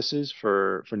processes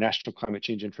for national climate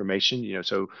change information.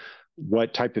 So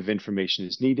what type of information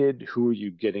is needed? Who are you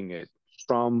getting it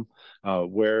from?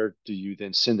 Where do you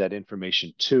then send that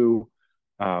information to?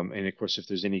 And of course, if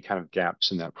there's any kind of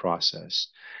gaps in that process.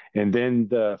 And then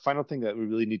the final thing that we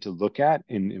really need to look at,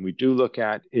 and we do look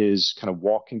at, is kind of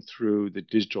walking through the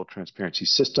digital transparency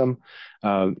system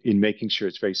in making sure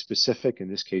it's very specific, in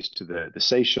this case to the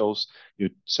Seychelles,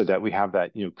 so that we have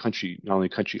that, country, not only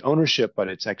country ownership, but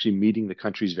it's actually meeting the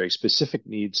country's very specific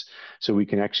needs. So we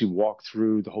can actually walk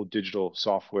through the whole digital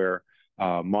software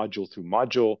module through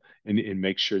module and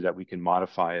make sure that we can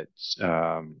modify it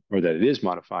or that it is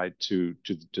modified to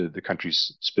the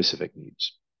country's specific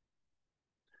needs.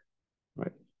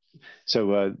 Right.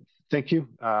 So thank you.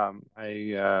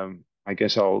 I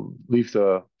guess I'll leave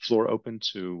the floor open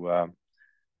to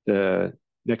the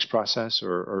next process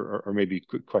or maybe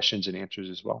quick questions and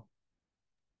answers as well.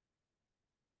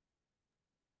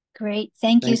 Great.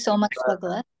 Thank you so much,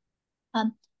 Douglas.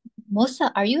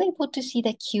 Mosa, are you able to see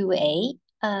the QA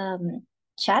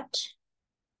chat?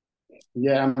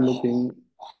 Yeah, I'm looking.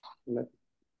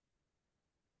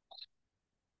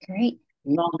 Great.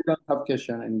 No, we don't have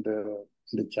question in the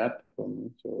chat for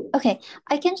me. So. Okay,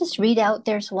 I can just read out.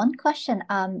 There's one question.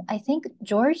 I think,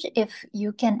 George, if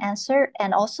you can answer,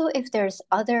 and also if there's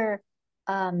other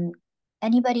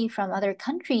anybody from other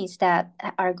countries that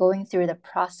are going through the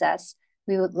process,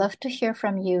 we would love to hear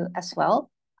from you as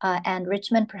well. And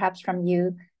Richmond, perhaps from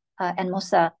you and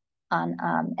Mosa on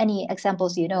any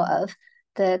examples you know of.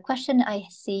 The question I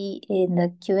see in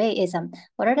the QA is,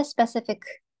 what are the specific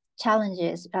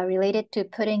challenges related to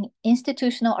putting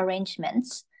institutional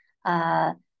arrangements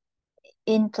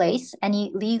in place,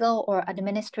 any legal or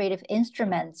administrative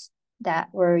instruments that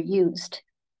were used?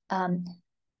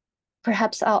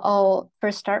 Perhaps I'll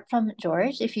first start from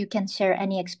George, if you can share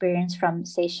any experience from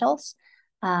Seychelles.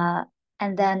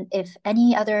 And then if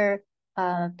any other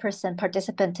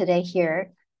participant today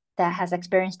here that has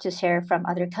experience to share from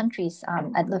other countries,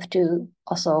 I'd love to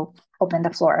also open the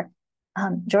floor.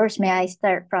 George, may I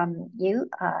start from you,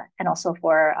 and also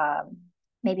for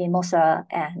maybe Musa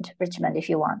and Richmond, if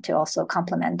you want to also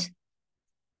complement.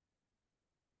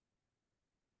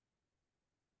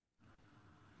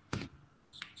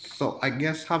 So I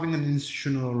guess having an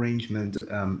institutional arrangement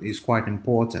is quite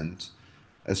important,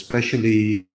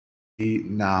 especially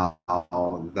now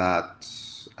that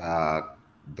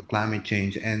the climate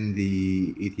change and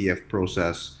the ETF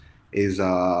process is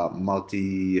a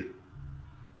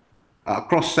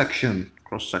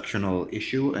cross-sectional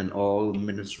issue, and all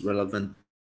relevant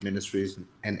ministries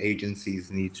and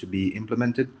agencies need to be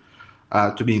implemented,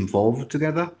 to be involved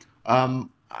together. On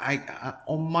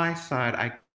my side,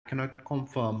 I cannot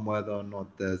confirm whether or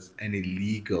not there's any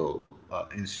legal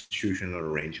institutional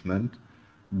arrangement,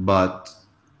 but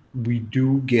we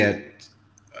do get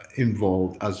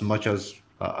involved as much as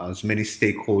many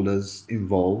stakeholders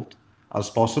involved as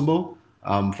possible.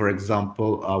 For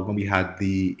example, when we had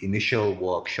the initial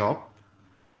workshop,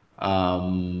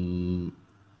 that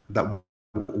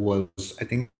was, I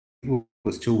think it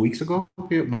was 2 weeks ago,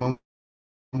 when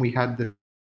we had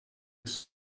this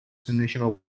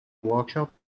initial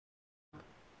workshop.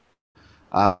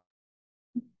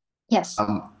 Yes.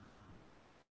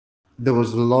 There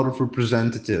was a lot of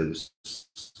representatives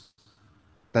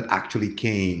that actually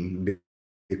came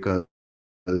because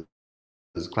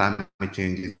climate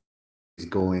change is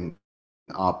going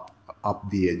up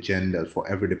the agenda for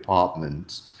every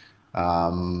department.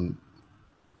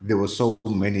 There were so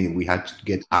many, we had to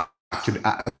get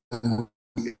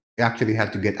actually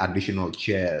had to get additional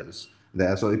chairs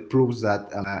there. So it proves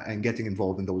that, and getting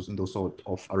involved in those sort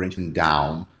of arrangement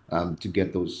down to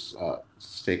get those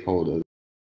stakeholders.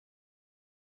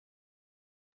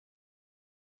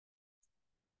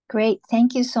 Great.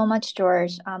 Thank you so much,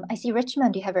 George. I see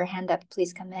Richmond, you have your hand up.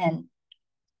 Please come in.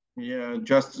 Yeah,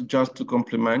 just to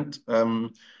complement,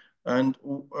 and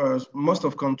most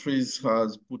of countries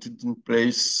has put it in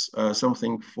place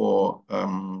something for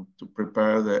to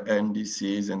prepare the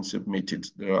NDCs and submit it.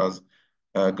 There is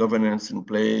governance in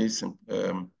place and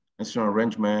national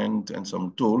arrangement and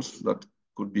some tools that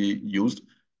could be used.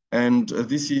 And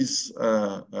this is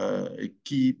a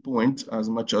key point as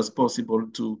much as possible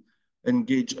to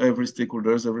engage every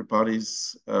stakeholders, every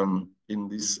parties in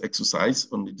this exercise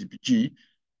on the DPG,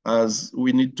 as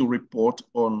we need to report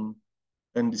on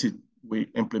NDC we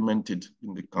implemented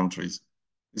in the countries.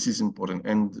 This is important,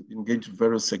 and engage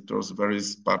various sectors,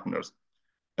 various partners.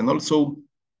 And also,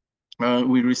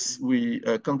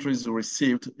 countries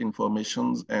received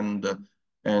informations and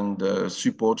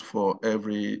support for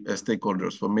every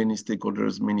stakeholders, for many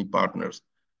stakeholders, many partners.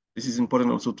 This is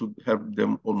important also to help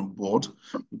them on board,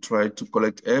 to try to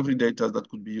collect every data that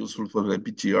could be useful for the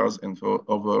PTRs and for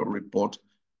our report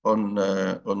on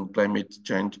climate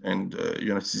change and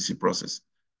UNFCCC process.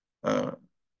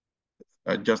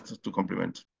 Just to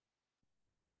complement.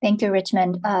 Thank you,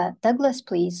 Richmond. Douglas,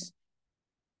 please.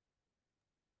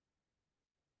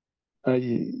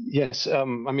 Yes, I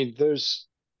mean,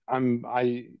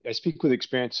 I speak with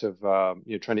experience of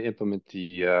trying to implement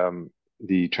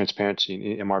the transparency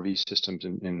in MRV systems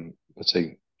in let's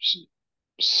say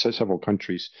several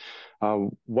countries.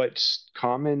 What's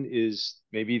common is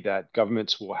maybe that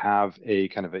governments will have a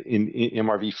kind of an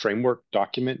MRV framework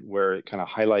document where it kind of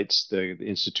highlights the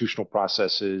institutional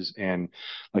processes and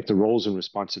like the roles and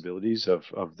responsibilities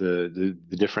of the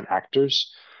different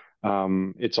actors.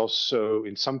 It's also,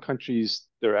 in some countries,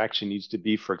 there actually needs to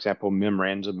be, for example,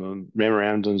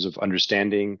 memorandums of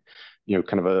understanding,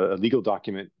 kind of a legal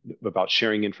document about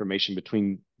sharing information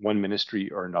between one ministry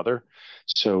or another.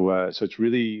 So it's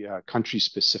really country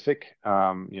specific.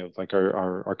 Like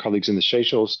our colleagues in the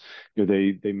Seychelles,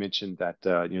 they mentioned that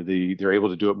they're able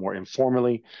to do it more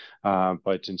informally,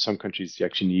 but in some countries you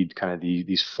actually need kind of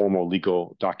these formal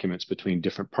legal documents between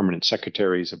different permanent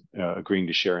secretaries agreeing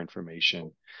to share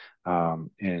information.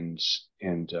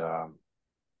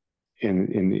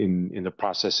 In the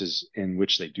processes in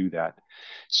which they do that.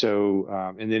 So,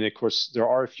 and then of course, there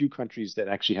are a few countries that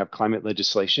actually have climate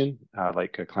legislation,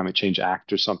 like a Climate Change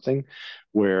Act or something,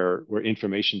 where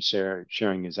information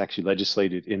sharing is actually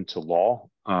legislated into law.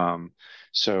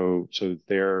 So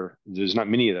there's not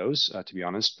many of those, to be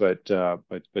honest, but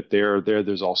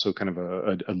there's also kind of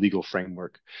a legal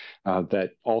framework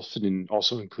that often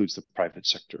also includes the private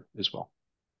sector as well.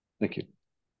 Thank you.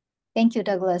 Thank you,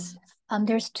 Douglas.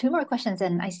 There's two more questions,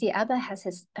 and I see Abba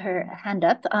has her hand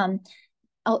up.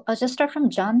 I'll just start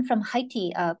from John from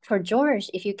Haiti. For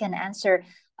George, if you can answer,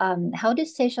 how did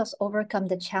Seychelles overcome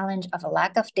the challenge of a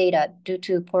lack of data due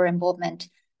to poor involvement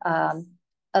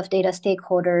of data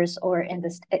stakeholders or in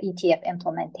this ETF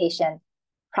implementation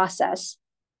process.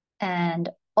 And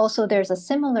also there's a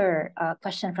similar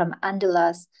question from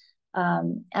Andulas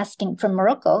asking from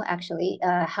Morocco, actually,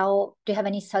 how do you have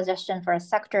any suggestion for a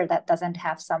sector that doesn't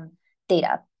have some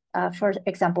data? For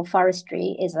example,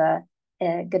 forestry is a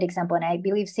good example. And I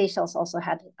believe Seychelles also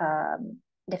had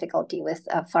difficulty with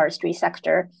forestry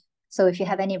sector. So if you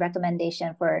have any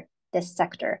recommendation for this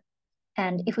sector.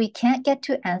 And if we can't get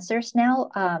to answers now,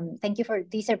 thank you for,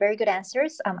 these are very good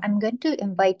answers. I'm going to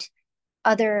invite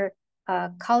other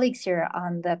colleagues here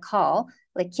on the call,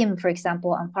 like Kim, for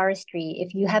example, on forestry.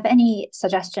 If you have any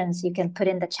suggestions, you can put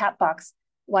in the chat box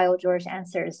while George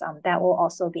answers. That will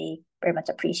also be very much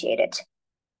appreciated.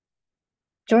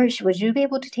 George, would you be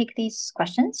able to take these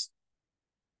questions?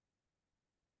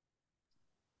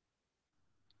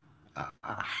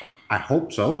 I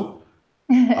hope so.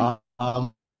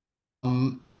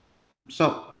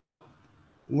 So,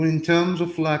 in terms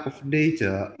of lack of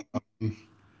data,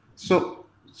 so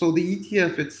the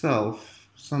ETF itself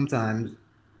sometimes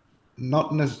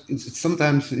not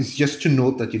sometimes it's just to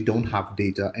note that you don't have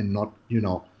data and not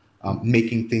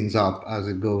making things up as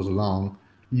it goes along.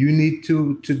 You need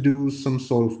to do some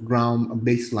sort of ground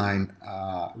baseline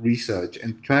research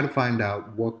and try to find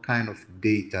out what kind of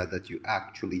data that you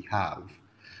actually have.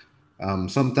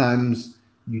 Sometimes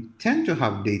you tend to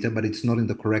have data, but it's not in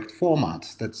the correct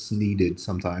format that's needed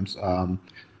sometimes.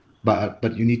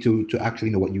 But you need to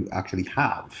actually know what you actually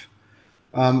have.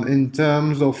 In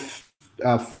terms of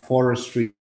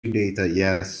forestry data,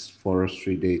 yes,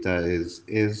 forestry data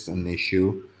is an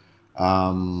issue.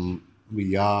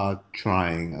 We are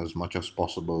trying as much as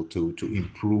possible to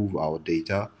improve our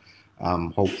data.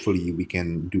 Hopefully, we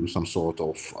can do some sort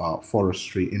of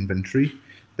forestry inventory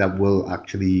that will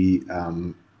actually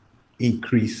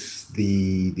increase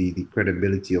the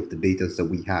credibility of the data that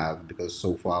we have, because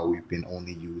so far we've been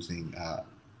only using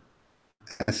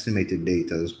estimated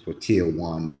data for tier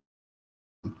 1,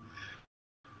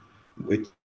 which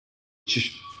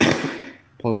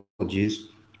apologies,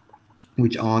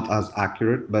 which aren't as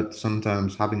accurate, but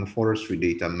sometimes having a forestry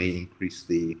data may increase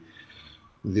the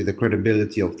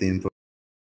credibility of the information.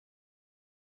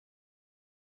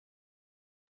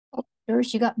 Oh,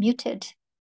 George, you got muted.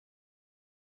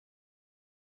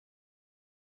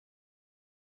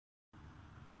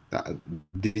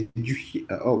 Did you hear,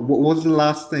 what was the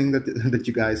last thing that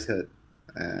you guys heard?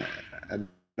 I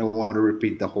don't want to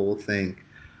repeat the whole thing.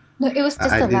 No, it was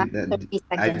just I the last did 30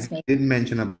 seconds, maybe. did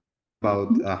mention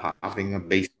about having a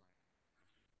base.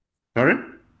 Sorry?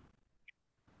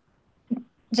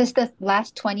 Just the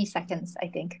last 20 seconds, I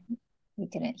think. We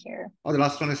didn't hear. Oh, the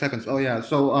last 20 seconds. Oh, yeah.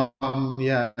 So,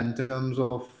 yeah, in terms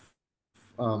of,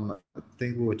 I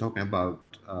think we were talking about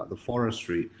the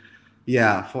forestry.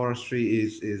 Yeah, forestry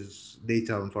is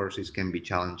data on forestry can be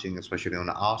challenging, especially on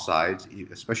our side,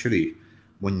 especially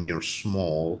when you're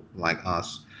small like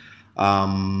us.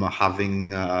 Having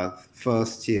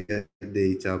first year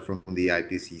data from the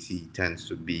IPCC tends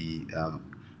to be,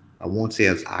 I won't say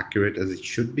as accurate as it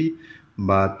should be,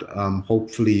 but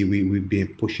hopefully we've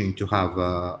been pushing to have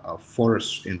a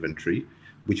forest inventory,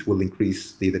 which will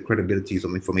increase the credibilities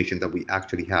of information that we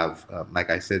actually have.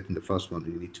 Like I said in the first one,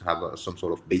 you need to have some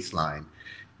sort of baseline,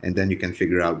 and then you can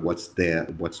figure out what's there,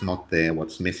 what's not there,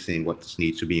 what's missing, what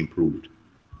needs to be improved.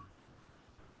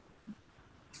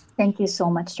 Thank you so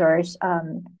much, George.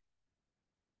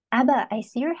 Abba, I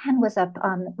see your hand was up.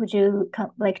 Would you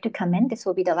like to come in? This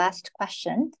will be the last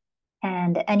question.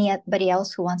 And anybody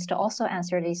else who wants to also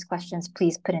answer these questions,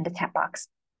 please put in the chat box.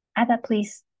 Abba,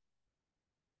 please.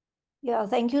 Yeah,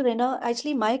 thank you, Rena.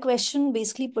 Actually, my question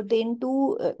basically pertained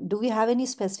to, do we have any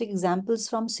specific examples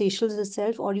from Seychelles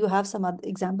itself, or you have some other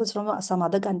examples from some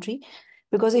other country?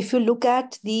 Because if you look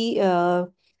at the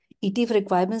ETF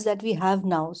requirements that we have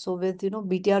now, so with,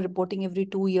 BTR reporting every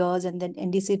 2 years and then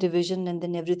NDC revision and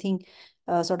then everything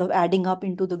sort of adding up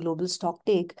into the global stock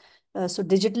take. So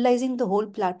digitalizing the whole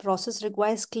process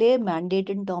requires clear mandate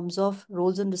in terms of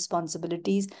roles and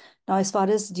responsibilities. Now, as far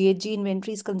as GHG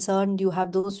inventory is concerned, you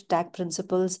have those TAC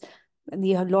principles, and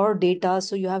you have a lot of data,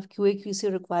 so you have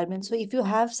QA/QC requirements. So if you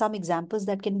have some examples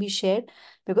that can be shared,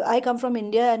 because I come from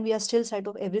India and we are still sort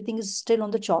of, everything is still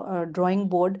on the drawing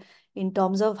board in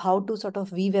terms of how to sort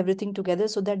of weave everything together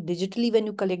so that digitally when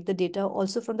you collect the data,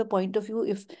 also from the point of view,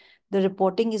 if the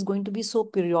reporting is going to be so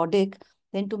periodic,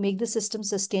 then to make the system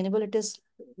sustainable, it is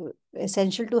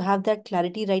essential to have that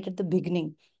clarity right at the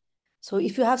beginning. So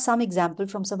if you have some example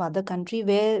from some other country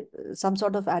where some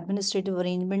sort of administrative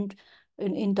arrangement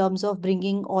in terms of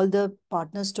bringing all the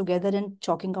partners together and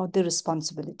chalking out the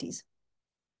responsibilities.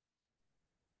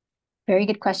 Very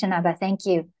good question, Abba. Thank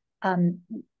you.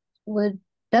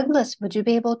 Douglas, would you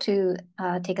be able to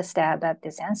take a stab at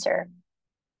this answer?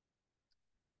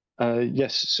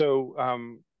 Yes. So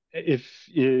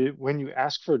when you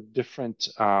ask for different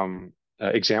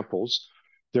examples,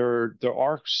 there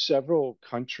are several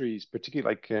countries,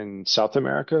 particularly like in South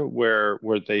America, where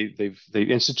they've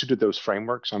instituted those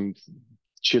frameworks.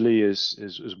 Chile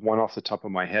is one off the top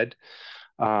of my head.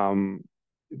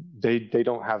 They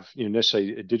don't have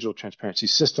necessarily a digital transparency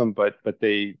system, but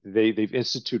they've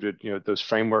instituted those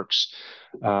frameworks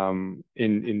in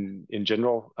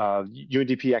general.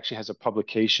 UNDP actually has a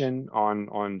publication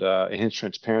on the enhanced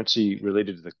transparency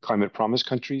related to the climate promise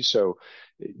countries, so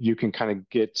you can kind of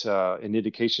get an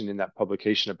indication in that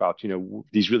publication about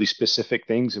these really specific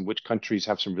things and which countries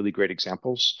have some really great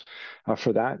examples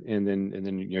for that, and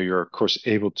then you're of course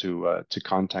able to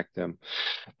contact them.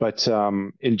 But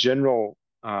in general,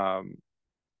 that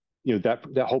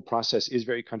whole process is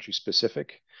very country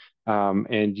specific,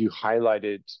 and you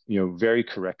highlighted very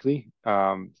correctly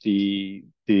the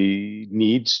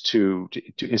needs to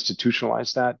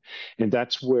institutionalize that, and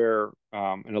that's where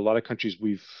in a lot of countries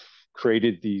we've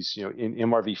created these in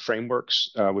MRV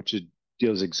frameworks, which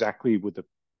deals exactly with the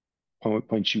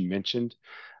points you mentioned,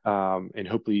 and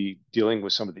hopefully dealing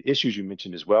with some of the issues you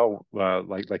mentioned as well,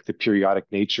 like the periodic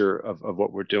nature of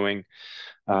what we're doing.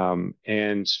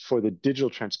 And for the digital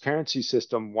transparency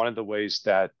system, one of the ways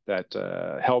that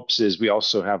helps is we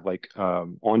also have like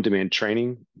on-demand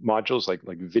training modules,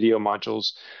 like video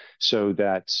modules, so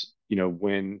that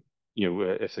when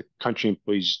if the country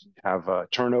employees have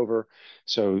turnover,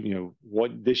 so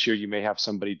this year you may have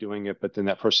somebody doing it, but then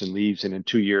that person leaves, and in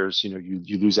 2 years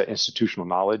you lose that institutional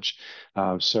knowledge.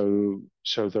 So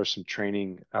there's some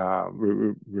training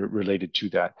related to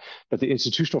that. But the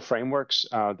institutional frameworks,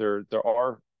 there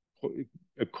are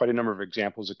quite a number of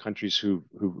examples of countries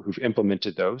who've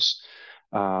implemented those,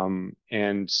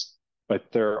 but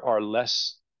there are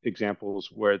less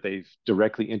examples where they've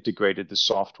directly integrated the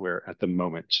software at the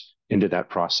moment into that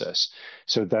process.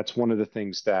 So that's one of the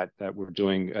things that we're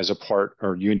doing as a part,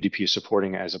 or UNDP is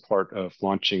supporting as a part of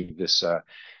launching this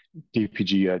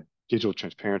DPG digital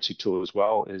transparency tool as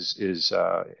well, is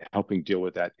helping deal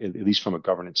with that, at least from a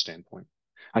governance standpoint.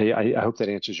 I hope that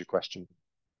answers your question.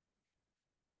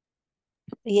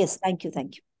 Yes, thank you.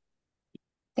 Thank you.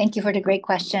 Thank you for the great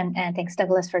question, and thanks,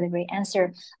 Douglas, for the great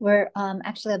answer. We're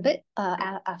actually a bit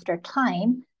after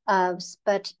time,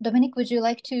 but Dominic, would you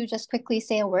like to just quickly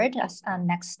say a word as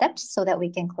next steps so that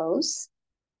we can close?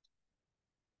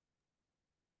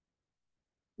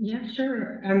 Yeah,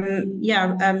 sure.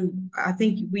 I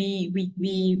think we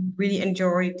really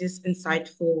enjoyed this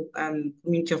insightful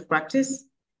community of practice.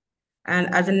 And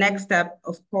as a next step,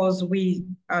 of course, we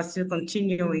are still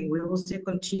continuing. We will still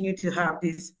continue to have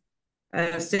these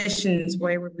sessions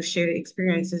where we will share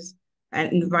experiences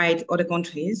and invite other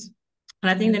countries. And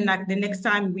I think the next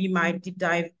time we might deep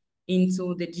dive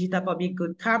into the digital public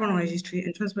good carbon registry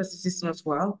and transparency system as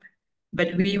well.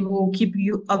 But we will keep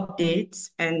you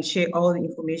updates and share all the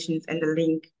information and the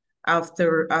link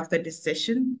after this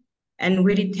session. And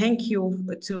really thank you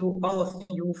to all of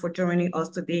you for joining us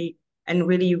today, and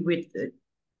really with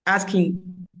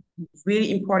asking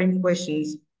really important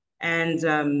questions, and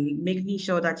making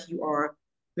sure that you're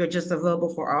just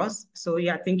available for us. So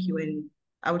yeah, thank you. And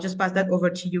I will just pass that over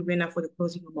to you, Rena, for the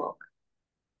closing remark.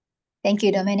 Thank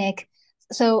you, Dominic.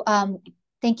 So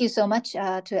thank you so much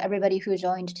to everybody who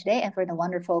joined today, and for the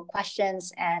wonderful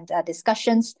questions and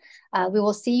discussions. We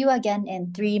will see you again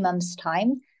in 3 months'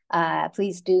 time.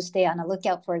 Please do stay on the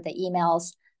lookout for the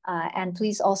emails, and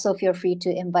please also feel free to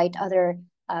invite other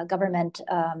government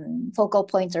focal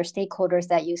points or stakeholders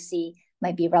that you see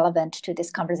might be relevant to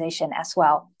this conversation as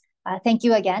well. Thank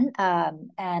you again,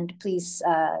 and please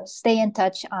stay in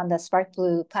touch on the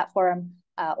SparkBlue platform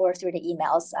or through the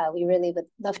emails. We really would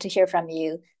love to hear from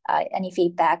you, any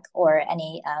feedback or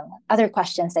any other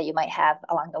questions that you might have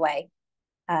along the way.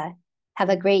 Have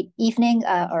a great evening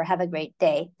or have a great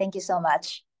day. Thank you so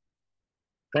much.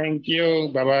 Thank you.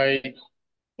 Bye-bye.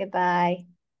 Goodbye.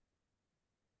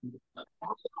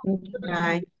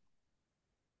 Bye.